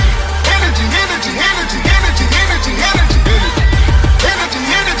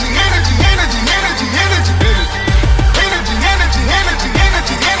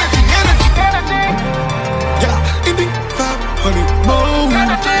 Yeah, in the 500 mode.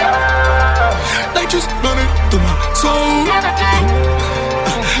 Like just running through my soul.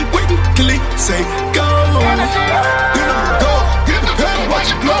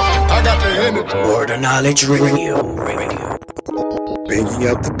 Word of Knowledge Radio. Banging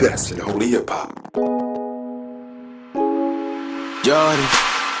out the best in holy hip hop. Jordan,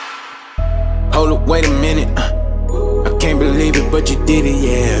 hold up, wait a minute. I can't believe it, but you did it,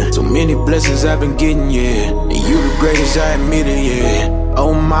 yeah. So many blessings I've been getting, yeah. And you the greatest, I admit it, yeah.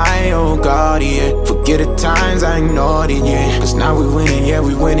 Oh my, oh God, yeah. Forget the times I ignored it, yeah. Cause now we winning, yeah,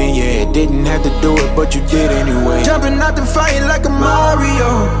 we winning, yeah. Didn't have to do it, but you did anyway. Jumping out the fire like a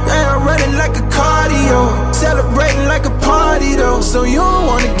Mario. Yeah, I'm running like a cardio. Celebrating like a party, though. So you don't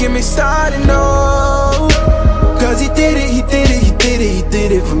wanna get me started, no. Cause he did it, he did it, he did it, he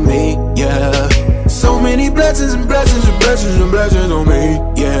did it for me, yeah. So many blessings and blessings and blessings and blessings on me,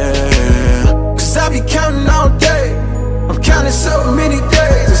 yeah. Cause I be counting all day. I'm counting so many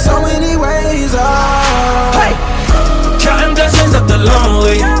days in so many ways, oh. Hey! I'm counting blessings up the long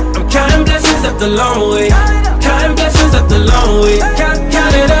way. I'm counting blessings up the long way. Counting blessings up the long way.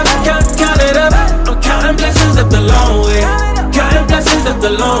 Count it up, count it up. I'm counting blessings up the long way. Counting blessings up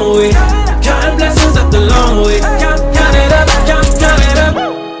the long way. Counting blessings up the long way. Count it up, count it up.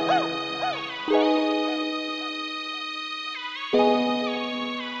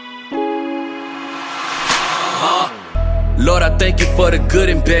 Lord, I thank you for the good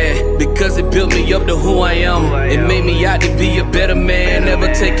and bad, because it built me up to who I am. It made me out to be a better man,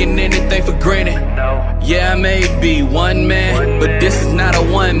 never taking anything for granted. Yeah, I may be one man, but this is not a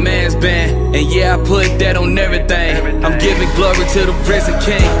one man's band. And yeah, I put that on everything. I'm giving glory to the risen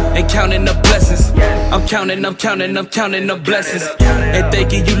King and counting up blessings. I'm counting up blessings. And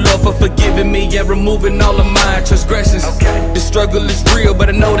thanking you, Lord, for forgiving me and removing all of my transgressions. The struggle is real, but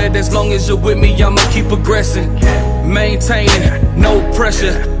I know that as long as you're with me, I'ma keep progressing. Maintaining, no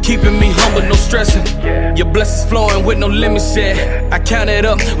pressure, keeping me humble, no stressing. Your blessings flowing with no limits, yeah. I count it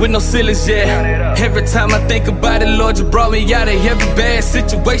up with no ceilings, yeah. Every time I think about it, Lord, you brought me out of every bad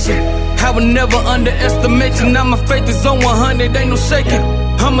situation. I will never underestimate you. Now my faith is on 100, ain't no shaking.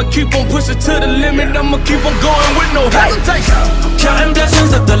 I'ma keep on pushing to the limit. I'ma keep on going with no hesitation. I'm counting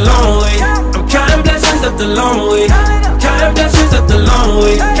blessings up the long way. I'm counting blessings up the long way. Counting blessings up the long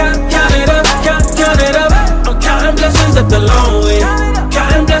way. Count it up, count it up. I'm counting blessings up the long way.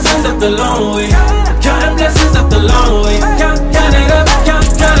 Counting blessings up the long way. Counting blessings up the long way. Count it up,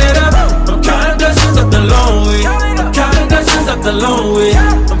 count it up. I'm counting blessings up the long way. Counting blessings up the long way.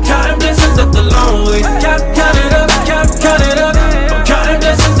 I'm counting blessings up the long way. Count it up, count it up. I'm counting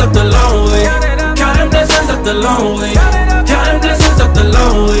blessings up the long way. Counting blessings up the long way. Counting blessings up the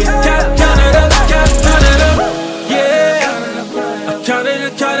long way. Count it up, count it up. Yeah, I count it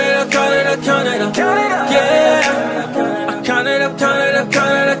up, count it up, count it up, count it up. Yeah, I count it up, count it up,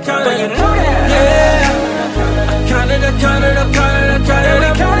 count it up, count it up. Yeah, I count it up, count it up, count it up, count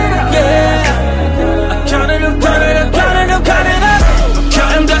it up. Yeah, I count it up, count it up, count it up, count it up. I'm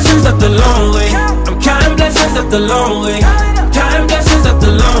counting blessings up the long way. I'm counting blessings up the long way. Counting blessings up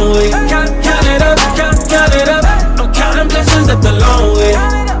the long way. Count it up, count it up. I'm counting blessings up the long way.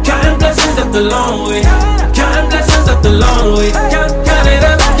 Counting blessings up the long way. Counting blessings up the long way. Count it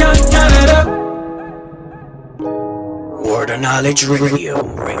up, count it up. Word of Knowledge Radio.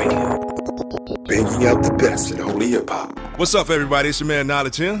 Banging out the best in holy hip hop. What's up, everybody? It's your man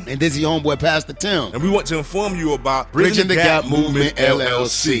Knowledge here. And this is your homeboy, Pastor Tim. And we want to inform you about Bridging the Gap Movement,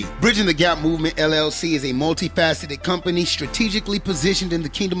 LLC. Bridging the Gap Movement, LLC is a multifaceted company strategically positioned in the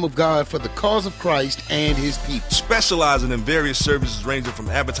kingdom of God for the cause of Christ and his people. Specializing in various services ranging from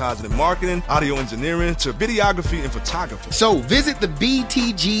advertising and marketing, audio engineering, to videography and photography. So visit the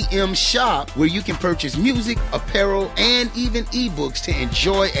BTGM shop where you can purchase music, apparel, and even ebooks to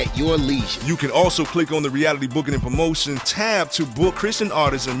enjoy at your leisure. You can also click on the reality booking and promotion tab to book Christian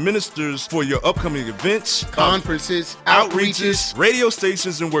artists and ministers for your upcoming events, conferences, outreaches, radio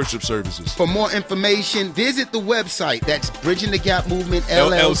stations, and worship services. For more information, visit the website. That's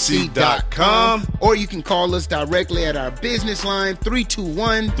bridgingthegapmovementllc.com, or you can call us directly at our business line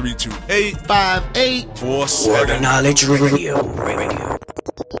 321-328-5847. Word of Knowledge Radio.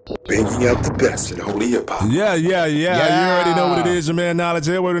 Banging out the best in holy hip hop. Yeah. You already know what it is, your man Knowledge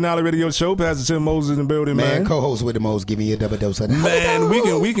here. Word of Knowledge Radio Show. Pastor Tim Moses in the building, man. Co-host with the Moses, giving you a double dose of that. Man,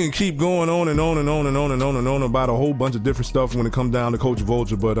 we can keep going on and on and on and on and on and on about a whole bunch of different stuff when it comes down to Coach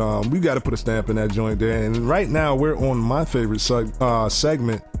Vulture, but we got to put a stamp in that joint there. And right now we're on my favorite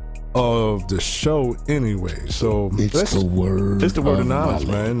segment of the show anyway. So it's the word of knowledge,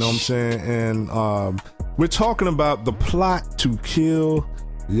 man. You know what I'm saying? And we're talking about the plot to kill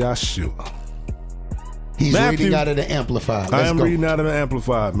Yeshua. He's reading out of the Amplified. I am reading out of the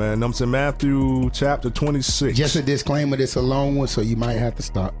Amplified, man. I'm saying Matthew chapter 26. Just a disclaimer, it's a long one, so you might have to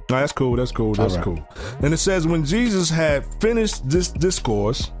stop. No, that's cool. Cool. And it says, when Jesus had finished this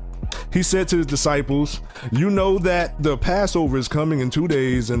discourse, He said to his disciples, "You know that the Passover is coming in 2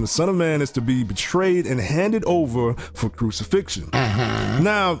 days, and the Son of Man is to be betrayed and handed over for crucifixion."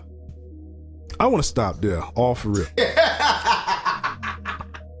 Now, I want to stop there, all for real. You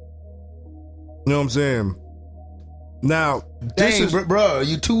know what I'm saying? Now, bro,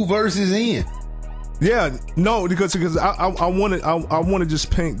 you 2 verses in. Yeah, no, because I want to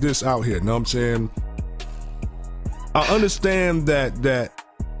just paint this out here. You know what I'm saying? I understand that.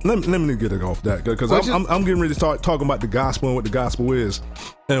 Let me get it off that, because I'm getting ready to start talking about the gospel and what the gospel is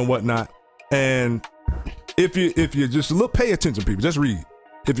and whatnot. And if you just pay attention, people, just read.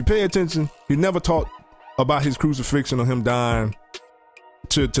 If you pay attention, he never talked about his crucifixion or him dying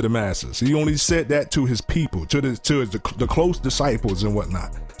to the masses. He only said that to his people, to the close disciples and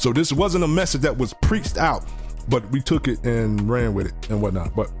whatnot. So this wasn't a message that was preached out, but we took it and ran with it and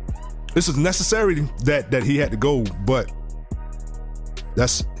whatnot. But this is necessary that he had to go, but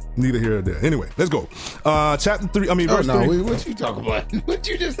that's neither here nor there. Anyway, let's go. Chapter 3. Verse 3. What you talking about? What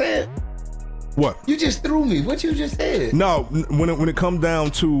you just said? What? You just threw me. What you just said? No, when it comes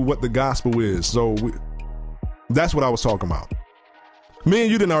down to what the gospel is, that's what I was talking about. Me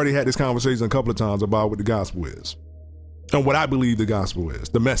and you done already had this conversation a couple of times about what the gospel is and what I believe the gospel is,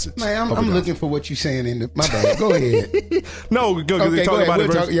 the message. Man, I'm looking for what you're saying in my bag. Go ahead. No, because they talk about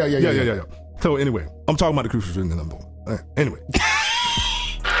it. Yeah. So anyway, I'm talking about the crucifixion number. Anyway.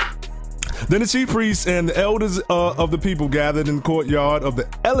 Then the chief priests and the elders of the people gathered in the courtyard of the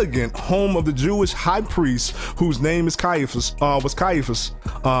elegant home of the Jewish high priest, whose name is Caiaphas,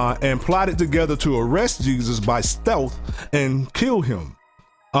 and plotted together to arrest Jesus by stealth and kill him.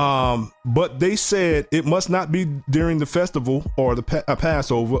 But they said it must not be during the festival or the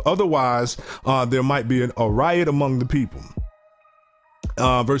Passover, otherwise there might be a riot among the people.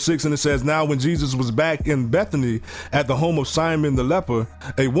 Verse 6, and it says, "Now when Jesus was back in Bethany at the home of Simon the leper,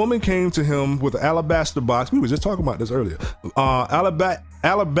 a woman came to him with an alabaster box." We were just talking about this earlier.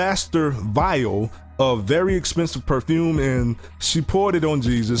 Alabaster vial of very expensive perfume, and she poured it on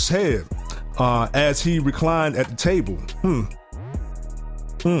Jesus' head as he reclined at the table.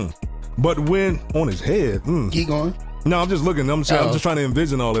 But when on his head, keep going. No, I'm just looking. I'm just trying to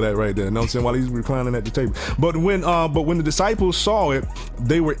envision all of that right there. You know what I'm saying? While he's reclining at the table. But when the disciples saw it,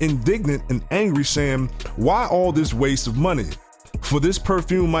 they were indignant and angry, saying, "Why all this waste of money? For this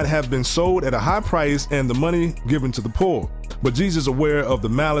perfume might have been sold at a high price and the money given to the poor." But Jesus, aware of the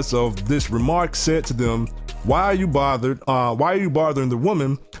malice of this remark, said to them, Why are you bothering the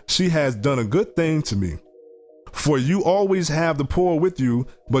woman? She has done a good thing to me. For you always have the poor with you,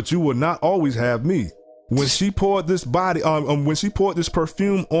 but you will not always have me. When she poured this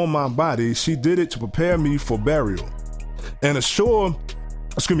perfume on my body, she did it to prepare me for burial. And I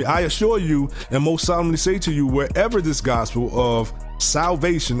assure you, and most solemnly say to you, wherever this gospel of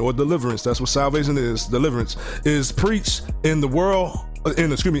salvation or deliverance, that's what salvation is, deliverance, is preached in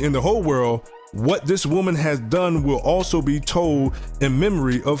the whole world, what this woman has done will also be told in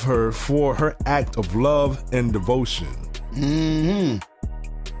memory of her for her act of love and devotion.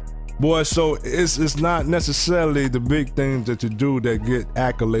 Boy, so it's not necessarily the big things that you do that get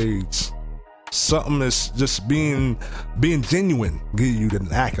accolades. Something that's just being genuine give you the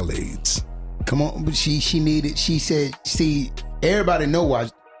accolades. Come on, but she said, see, everybody know why.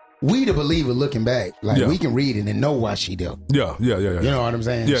 We the believer looking back, like we can read it and know why she did. Yeah. You know what I'm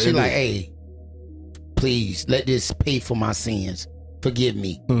saying? Yeah, she like, hey, please let this pay for my sins. Forgive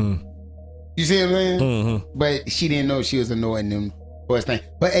me. You see what I'm saying? Mm-hmm. But she didn't know she was anointing them for his thing.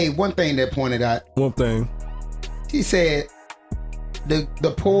 But hey, one thing that pointed out. One thing. She said,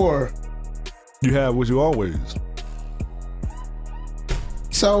 the poor. You have what you always.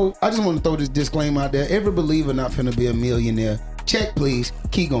 So I just want to throw this disclaimer out there. Every believer not finna be a millionaire. Check, please.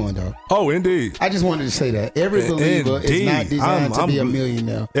 Keep going, dog. Oh, indeed. I just wanted to say that. Every believer is not designed to be a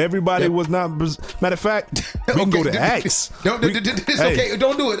millionaire. Everybody was not. Matter of fact, we can go to Acts. Okay.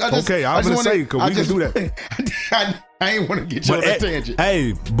 Don't do it. I was going to say, because we can do that. I ain't want to get you on a tangent.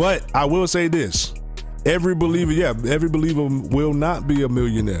 Hey, but I will say this. Every believer will not be a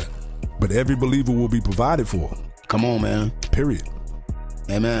millionaire, but every believer will be provided for. Come on, man. Period.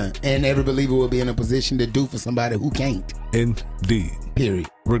 Amen. And every believer will be in a position to do for somebody who can't. Indeed. Period.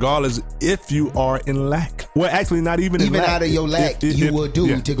 Regardless if you are in lack. Well, actually, not even in lack. Even out of your lack, you will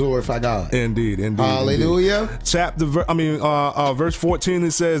do to glorify God. Indeed. Hallelujah. Indeed. Verse 14,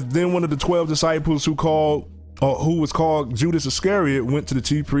 it says, Then one of the 12 disciples who was called Judas Iscariot went to the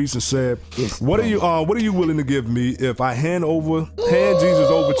chief priest and said, What are you willing to give me if I hand Jesus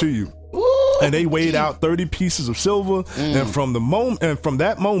over to you? And they weighed out 30 pieces of silver. And from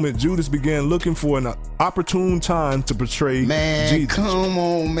that moment, Judas began looking for an opportune time to betray Jesus. Come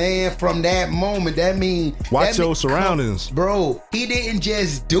on, man. From that moment, that means watch your surroundings, bro. He didn't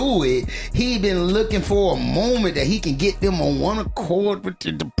just do it. He been looking for a moment that he can get them on one accord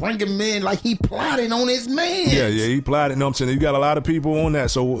to bring him in, like he plotted on his man. Yeah, he plotted. You know what I'm saying? You got a lot of people on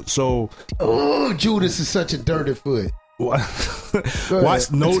that. So Judas is such a dirty foot.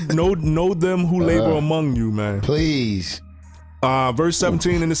 Watch, know them who labor among you, man. Please. Verse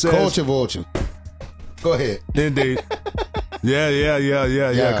 17, and it says, Culture vulture. Go ahead. Indeed.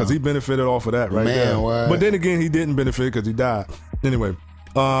 Yeah. Because he benefited off of that, right? Man, what? But then again, he didn't benefit because he died. Anyway.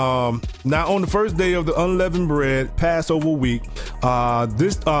 Now on the first day of the unleavened bread Passover week,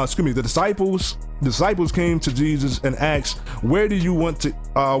 the disciples came to Jesus and asked, where do you want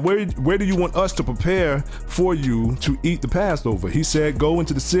us to prepare for you to eat the Passover? He said, go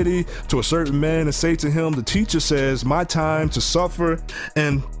into the city to a certain man and say to him, the teacher says, my time to suffer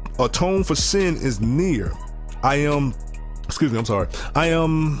and atone for sin is near. I am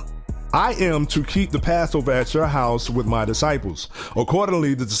to keep the Passover at your house with my disciples.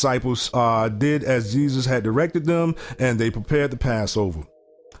 Accordingly, the disciples did as Jesus had directed them, and they prepared the Passover.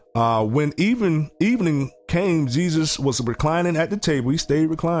 When evening came, Jesus was reclining at the table. He stayed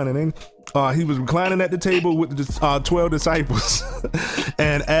reclining, and he was reclining at the table with the 12 disciples.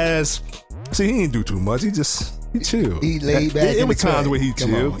 And he didn't do too much. He chilled. He laid back. It was times where he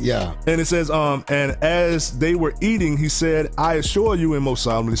chilled. Yeah. And it says, and as they were eating, he said, I assure you and most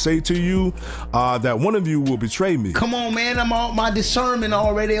solemnly say to you that one of you will betray me. Come on, man. My discernment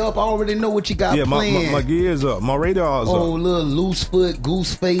already up. I already know what you got planned. My gear's up. My radar's up. Oh, little loose foot,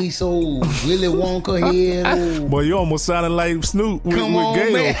 goose face, old Willy Wonka head. Boy, you almost sounded like Snoop with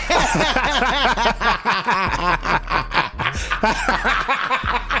Gail. Man.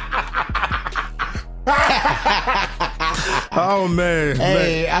 Oh man!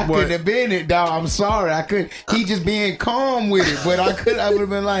 Hey, I couldn't have been it, dog. I'm sorry, I couldn't. He just being calm with it, but I would have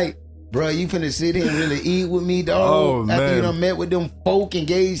been like, bro, you finna sit here and really eat with me, dog. Oh, After man. you done met with them folk and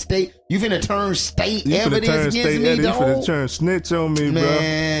gave state, you finna turn state evidence against me, dog. You finna turn snitch on me, bro.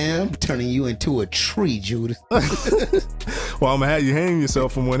 Man, I'm turning you into a tree, Judas. Well, I'm gonna have you hang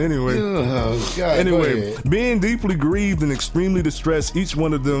yourself from one anyway. Oh, God, anyway, being deeply grieved and extremely distressed, each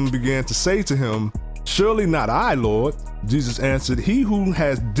one of them began to say to him, surely not I, Lord. Jesus answered, he who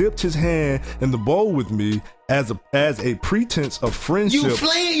has dipped his hand in the bowl with me as a pretense of friendship. You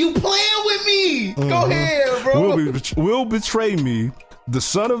playing with me. Go ahead, bro. Will betray me. The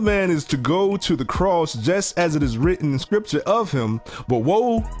Son of Man is to go to the cross just as it is written in scripture of him. But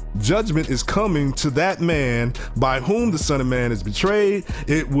woe, judgment is coming to that man by whom the Son of Man is betrayed.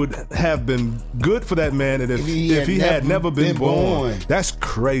 It would have been good for that man if he had never been born. That's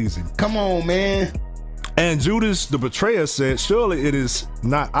crazy. Come on, man. And Judas the betrayer said, surely it is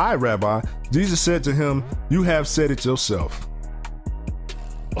not I, Rabbi. Jesus said to him, you have said it yourself.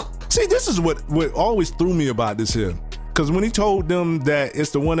 See, this is what always threw me about this here. Because when he told them that it's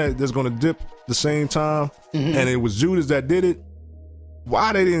the one that's going to dip the same time, and it was Judas that did it,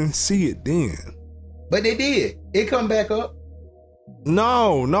 why they didn't see it then? But they did. It come back up.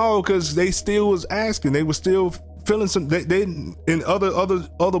 No, because they still was asking. They were still feeling some. They in other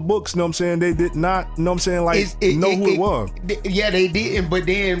books, you know what I'm saying? They did not, you know what I'm saying, like know who it was. Yeah, they didn't. But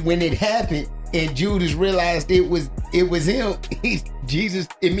then when it happened and Judas realized it was him, Jesus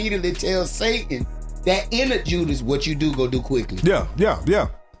immediately tells Satan that inner Judas, what you do, go do quickly. Yeah.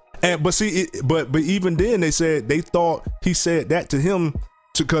 And but see, but even then they thought he said that to him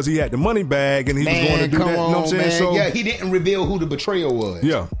because he had the money bag and he was going to do that. You know what I'm saying? Man. So yeah, he didn't reveal who the betrayer was.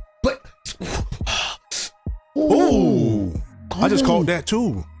 Yeah. But I just caught that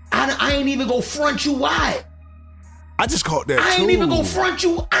too. I ain't even go front you wide. I just caught that too. I ain't even go front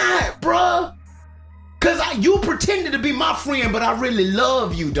you wide, bruh. Cause you pretended to be my friend, but I really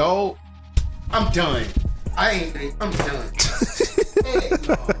love you, dog. I'm done. I'm done.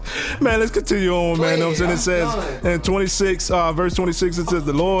 Man, let's continue on, man. You know what I'm saying? It says in 26, verse 26, it says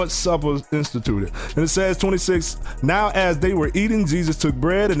the Lord's Supper instituted. And it says 26, now as they were eating, Jesus took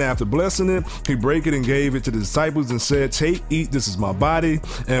bread and after blessing it, he broke it and gave it to the disciples and said, take, eat, this is my body.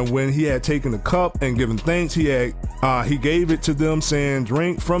 And when he had taken the cup and given thanks, he gave it to them saying,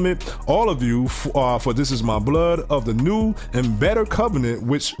 drink from it, all of you, for this is my blood of the new and better covenant,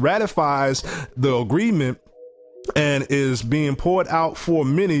 which ratifies the agreement and is being poured out for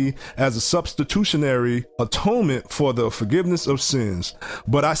many as a substitutionary atonement for the forgiveness of sins.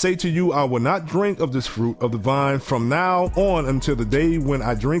 But I say to you, I will not drink of this fruit of the vine from now on until the day when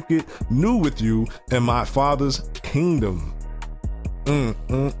I drink it new with you in my Father's kingdom.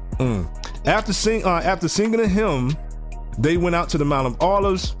 After singing a hymn, they went out to the Mount of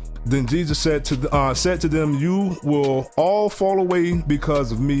Olives. Then Jesus said to them, "You will all fall away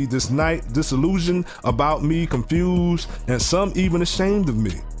because of me this night, disillusioned about me, confused, and some even ashamed of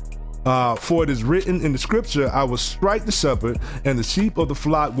me. For it is written in the scripture, I will strike the shepherd, and the sheep of the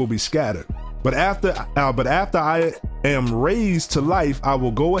flock will be scattered. But after I am raised to life, I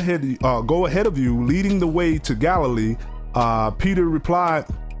will go ahead of you, leading the way to Galilee." Peter replied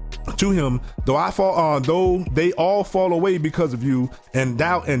to him, though they all fall away because of you and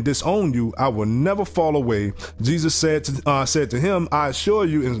doubt and disown you, I will never fall away. Jesus said to him, "I assure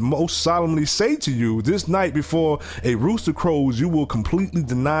you and most solemnly say to you, this night before a rooster crows, you will completely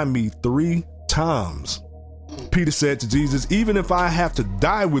deny me 3 times. Peter said to Jesus, "Even if I have to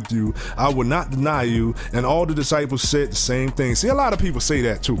die with you, I will not deny you." And all the disciples said the same thing. See, a lot of people say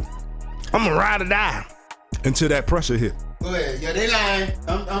that too. I'm gonna ride or die until that pressure hit. Go ahead. Yeah, they lying.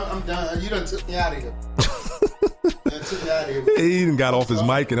 I'm done. You done took me out of here. He even got off his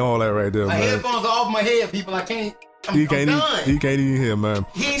mic and all that right there, my man. headphones are off my head, people. I can't. He can't even hear, man.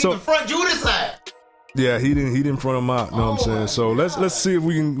 He ain't even front Judas side. Yeah, he didn't front him out. You know what I'm saying? So let's see if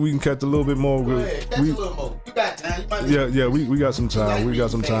we can catch a little bit more. Go ahead, catch a little more. You got time. We got some time. We got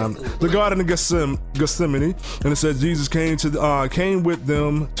some time. The Garden of Gethsemane, and it says Jesus came with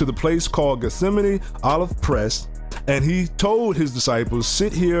them to the place called Gethsemane Olive Press, and he told his disciples,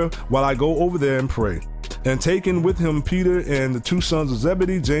 "Sit here while I go over there and pray." And taking with him Peter and the 2 sons of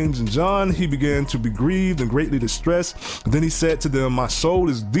Zebedee, James and John, he began to be grieved and greatly distressed. Then he said to them, "My soul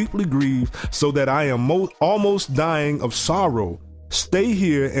is deeply grieved, so that I am almost dying of sorrow. Stay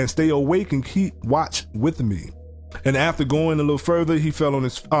here and stay awake and keep watch with me." And after going a little further, he fell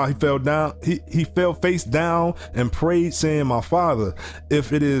face down and prayed, saying, "My Father,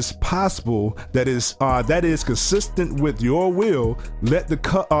 if it is possible, that is consistent with your will, let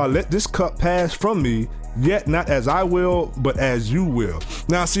this cup pass from me. Yet not as I will, but as you will."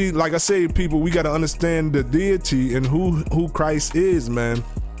 Now, see, like I say, people, we got to understand the deity and who Christ is, man.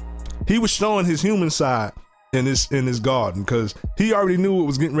 He was showing his human side in this garden, because he already knew what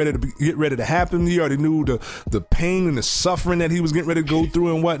was getting ready to happen. He already knew the pain and the suffering that he was getting ready to go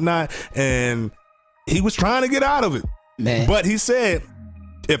through and whatnot, and he was trying to get out of it, man. But he said,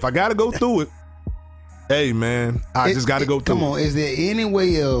 "If I got to go through it, hey, man, I just got to go through it." Come on, is there any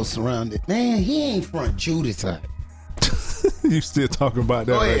way else around it? Man, he ain't front Judas side. You still talking about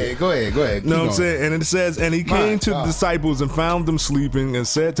that? Go ahead. Know what I'm saying? And it says, and he came to the disciples and found them sleeping, and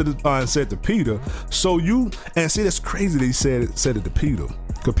said to Peter, "So you," and see, that's crazy that he said it to Peter.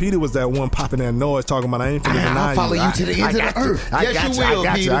 Because Peter was that one popping that noise talking about, "I ain't finna deny you. I'll follow you to the end of the earth." Yes, you will,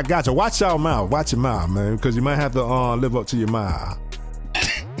 Peter. I got you. Watch your mouth. Watch your mouth, man, because you might have to live up to your mouth.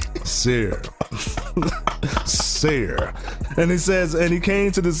 Sir. And he says, and he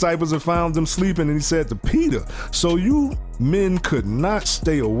came to the disciples and found them sleeping, and he said to Peter, "So you men could not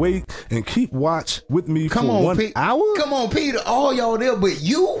stay awake and keep watch with me for 1 hour? Come on, Peter. All y'all there, but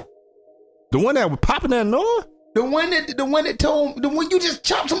you? The one that was popping that noise? The one that told, the one you just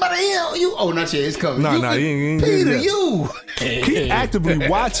chopped somebody in? You? Oh, not yet. It's coming. No, he ain't Peter, you. Keep actively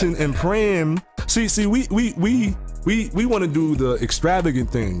watching and praying. See, we want to do the extravagant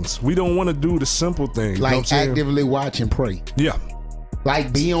things. We don't want to do the simple things. Like, you know what I'm saying? Actively watch and pray. Yeah.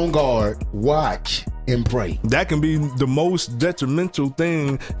 Like, be on guard, watch and pray. That can be the most detrimental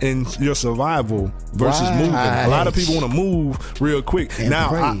thing in your survival versus moving. A lot of people want to move real quick. And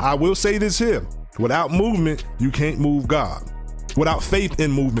now, I will say this here. Without movement, you can't move God. Without faith in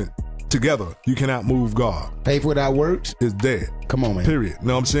movement together, you cannot move God. Faith without works is dead. Come on, man. Period. You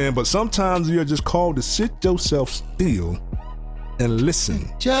know what I'm saying? But sometimes you're just called to sit yourself still and listen.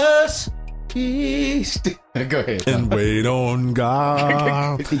 Just be still. Go ahead. And wait on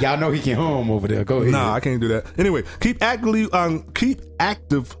God. Y'all know he can home over there. Go ahead. Nah, I can't do that. Anyway, keep actively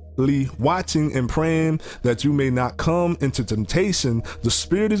watching and praying that you may not come into temptation. The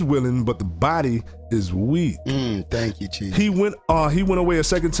spirit is willing, but the body is weak. Thank you, Chief. He went away a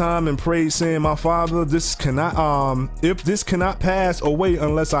second time and prayed, saying, "My Father, if this cannot pass away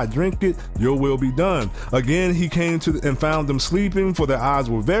unless I drink it, your will be done." Again, he came and found them sleeping, for their eyes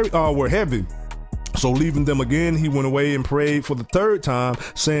were heavy. So leaving them again, he went away and prayed for the 3rd time,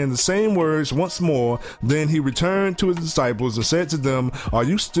 saying the same words once more. Then he returned to his disciples and said to them, "Are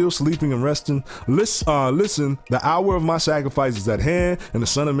you still sleeping and resting? Listen, the hour of my sacrifice is at hand, and the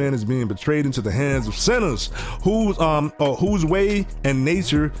Son of Man is being betrayed into the hands of sinners, whose way and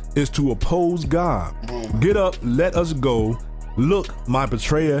nature is to oppose God. Get up, let us go. Look, my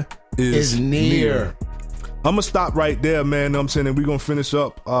betrayer is near." I'm going to stop right there, man. Know what I'm saying? And we're going to finish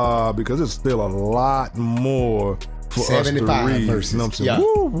up because there's still a lot more for 75 us to read. verses. You know what I'm saying? Yeah.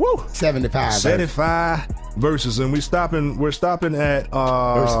 Woo, woo. 75 verses, and we're stopping at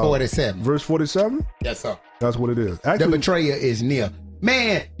verse 47. Verse 47? Yes, sir. That's what it is. Actually, the betrayer is near.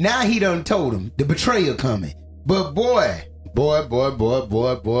 Man, now he done told him the betrayer coming. But boy.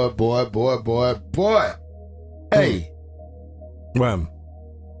 Hey. Well,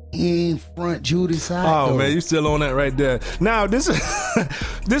 he ain't front Judas side. Oh though. man, you still on that right there. Now this is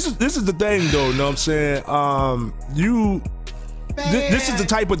this is the thing though, you know what I'm saying? This is the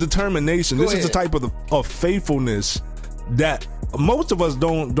type of determination. This is the type of faithfulness that most of us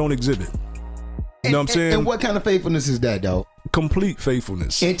don't exhibit. You know what I'm saying? And what kind of faithfulness is that, though? Complete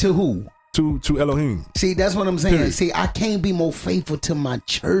faithfulness. And to who? To Elohim. See, that's what I'm saying. Period. See, I can't be more faithful to my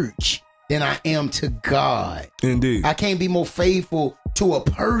church than I am to God. Indeed. I can't be more faithful to a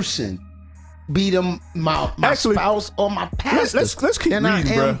person, be them my Actually, spouse or my pastor. Let's keep than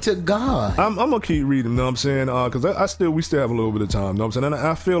reading, I am bruh. to God. I'm gonna keep reading, you know what I'm saying? Because we still have a little bit of time, you know what I'm saying? And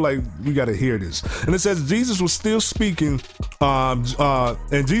I feel like we gotta hear this. And it says Jesus was still speaking,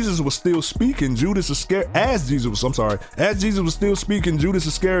 and Jesus was still speaking. As Jesus was still speaking, Judas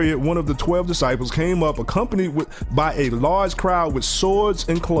Iscariot, one of the 12 disciples, came up, accompanied by a large crowd with swords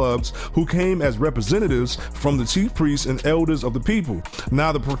and clubs, who came as representatives from the chief priests and elders of the people.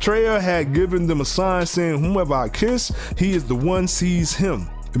 Now the betrayer had given them a sign saying, "Whomever I kiss, he is the one, seize him."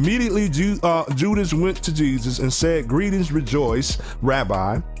 Immediately Judas went to Jesus and said, "Greetings, rejoice,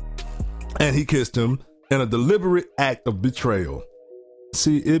 Rabbi." And he kissed him in a deliberate act of betrayal.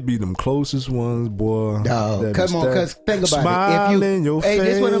 See, it be them closest ones, boy. No, come on, cause think about it.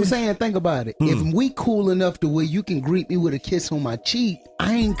 That's what I'm saying. Think about it. If we cool enough to where you can greet me with a kiss on my cheek,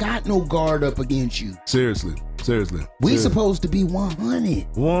 I ain't got no guard up against you. Seriously. We supposed to be 100.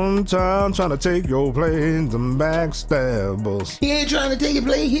 One time trying to take your place, them backstabbers. He ain't trying to take your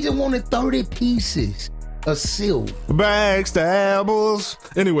place. He just wanted 30 pieces of silver. Backstabbers.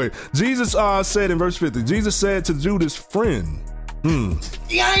 Anyway, Jesus said in verse 50, Jesus said to Judas' friend,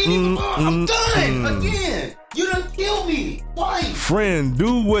 Yeah, I ain't even. I'm done again. You done killed me twice. "Friend,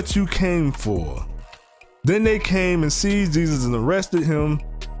 do what you came for." Then they came and seized Jesus and arrested him.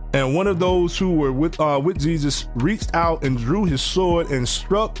 And one of those who were with Jesus reached out and drew his sword and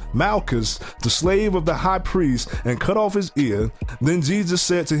struck Malchus, the slave of the high priest, and cut off his ear. Then Jesus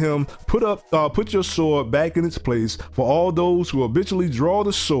said to him, "Put your sword back in its place, for all those who habitually draw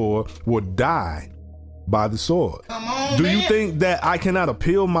the sword will die by the sword." Do you think that I cannot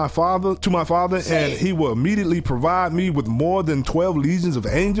appeal to my father and he will immediately provide me with more than 12 legions of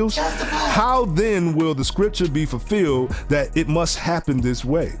angels? How then will the scripture be fulfilled that it must happen this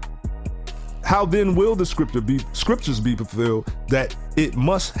way? How then will the scriptures be fulfilled that it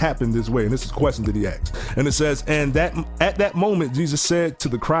must happen this way? And this is a question that he asked. And it says, and that at that moment Jesus said to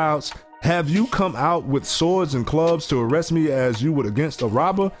the crowds, "Have you come out with swords and clubs to arrest me as you would against a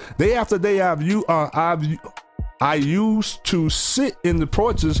robber? Day after day I used to sit in the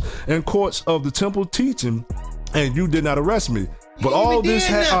porches and courts of the temple teaching, and you did not arrest me. But all this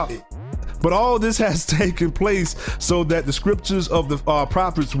has taken place so that the scriptures of the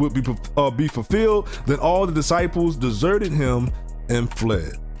prophets would be fulfilled." Then all the disciples deserted him and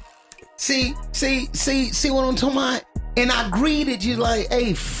fled. See what I'm talking about? And I greeted you like,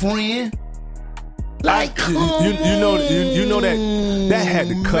 "Hey, friend." Like, you know that had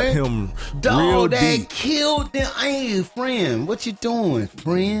to cut him real deep. That killed them. Hey, friend, what you doing,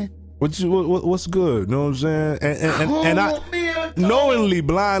 friend? What's good? You know what I'm saying? And I knowingly,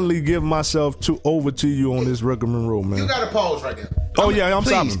 blindly give myself over to you on this recommend, man. You gotta pause right there. Oh yeah, I'm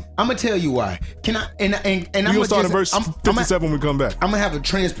stopping. I'm gonna tell you why. Can I? And I'm gonna start at verse 57 when we come back. I'm gonna have a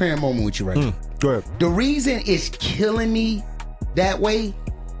transparent moment with you right now. Go ahead. The reason it's killing me that way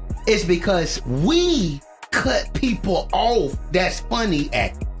is because we cut people off that's funny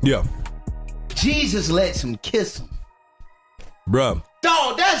acting. Yeah. Jesus lets him kiss him. Bruh.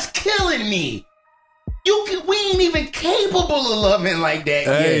 Dog, that's killing me. We ain't even capable of loving like that.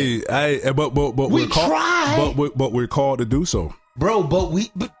 Hey, but we try. But we're called to do so, bro.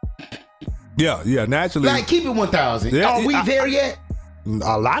 Yeah, naturally. Like, keep it 1,000. Yeah, Are we there yet?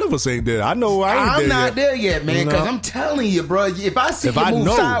 A lot of us ain't there. I know I'm not there yet, man. Because I'm telling you, bro. If I see you move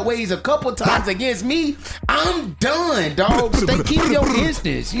sideways a couple times against me, I'm done, dog. Stay, keep your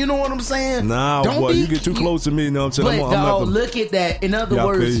distance. You know what I'm saying? Nah, boy, you get too close to me. You know what I'm saying? But dog, look at that. In other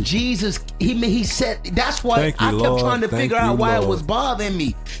words, Jesus, he said. That's why I kept trying to figure out why it was bothering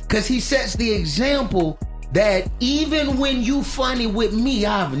me. Because he sets the example that even when you funny with me,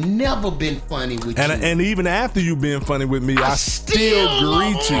 I've never been funny with you. And even after you been funny with me, I still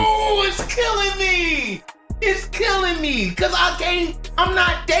greet you. Oh, it's killing me. It's killing me. Because I'm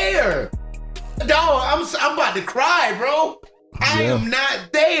not there. Dog, I'm about to cry, bro. I am not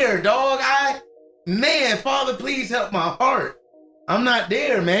there, dog. Father, please help my heart. I'm not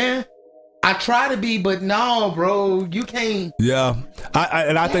there, man. I try to be, but no, bro, you can't. Yeah,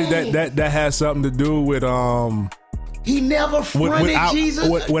 I think that has something to do with He never fronted Jesus.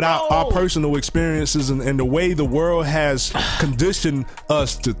 With our personal experiences and the way the world has conditioned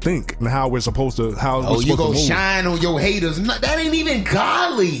us to think and how we're supposed to you go shine on your haters. No, that ain't even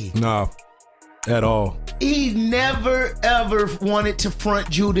godly. No, at all. He never ever wanted to front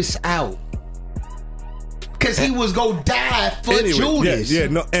Judas out. Because he was gonna die for Judas. Yeah,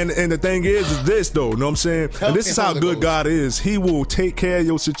 no, and the thing is this though, know what I'm saying? And this is how good God is. He will take care of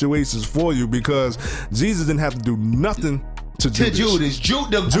your situations for you because Jesus didn't have to do nothing to Judas.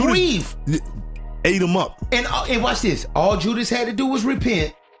 Judas grief ate him up. And watch this. All Judas had to do was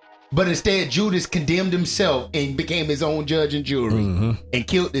repent, but instead Judas condemned himself and became his own judge and jury and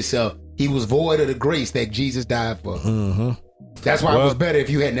killed himself. He was void of the grace that Jesus died for. That's why it was better if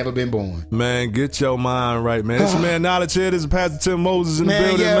you had never been born. Man, get your mind right, man. It's your man Knowledge here. This is Pastor Tim Moses in the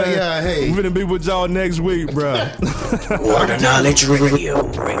building, man. Yeah, hey. We're gonna be with y'all next week, bro. Word of Knowledge Radio.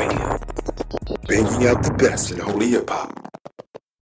 Banging out the best in holy hip hop.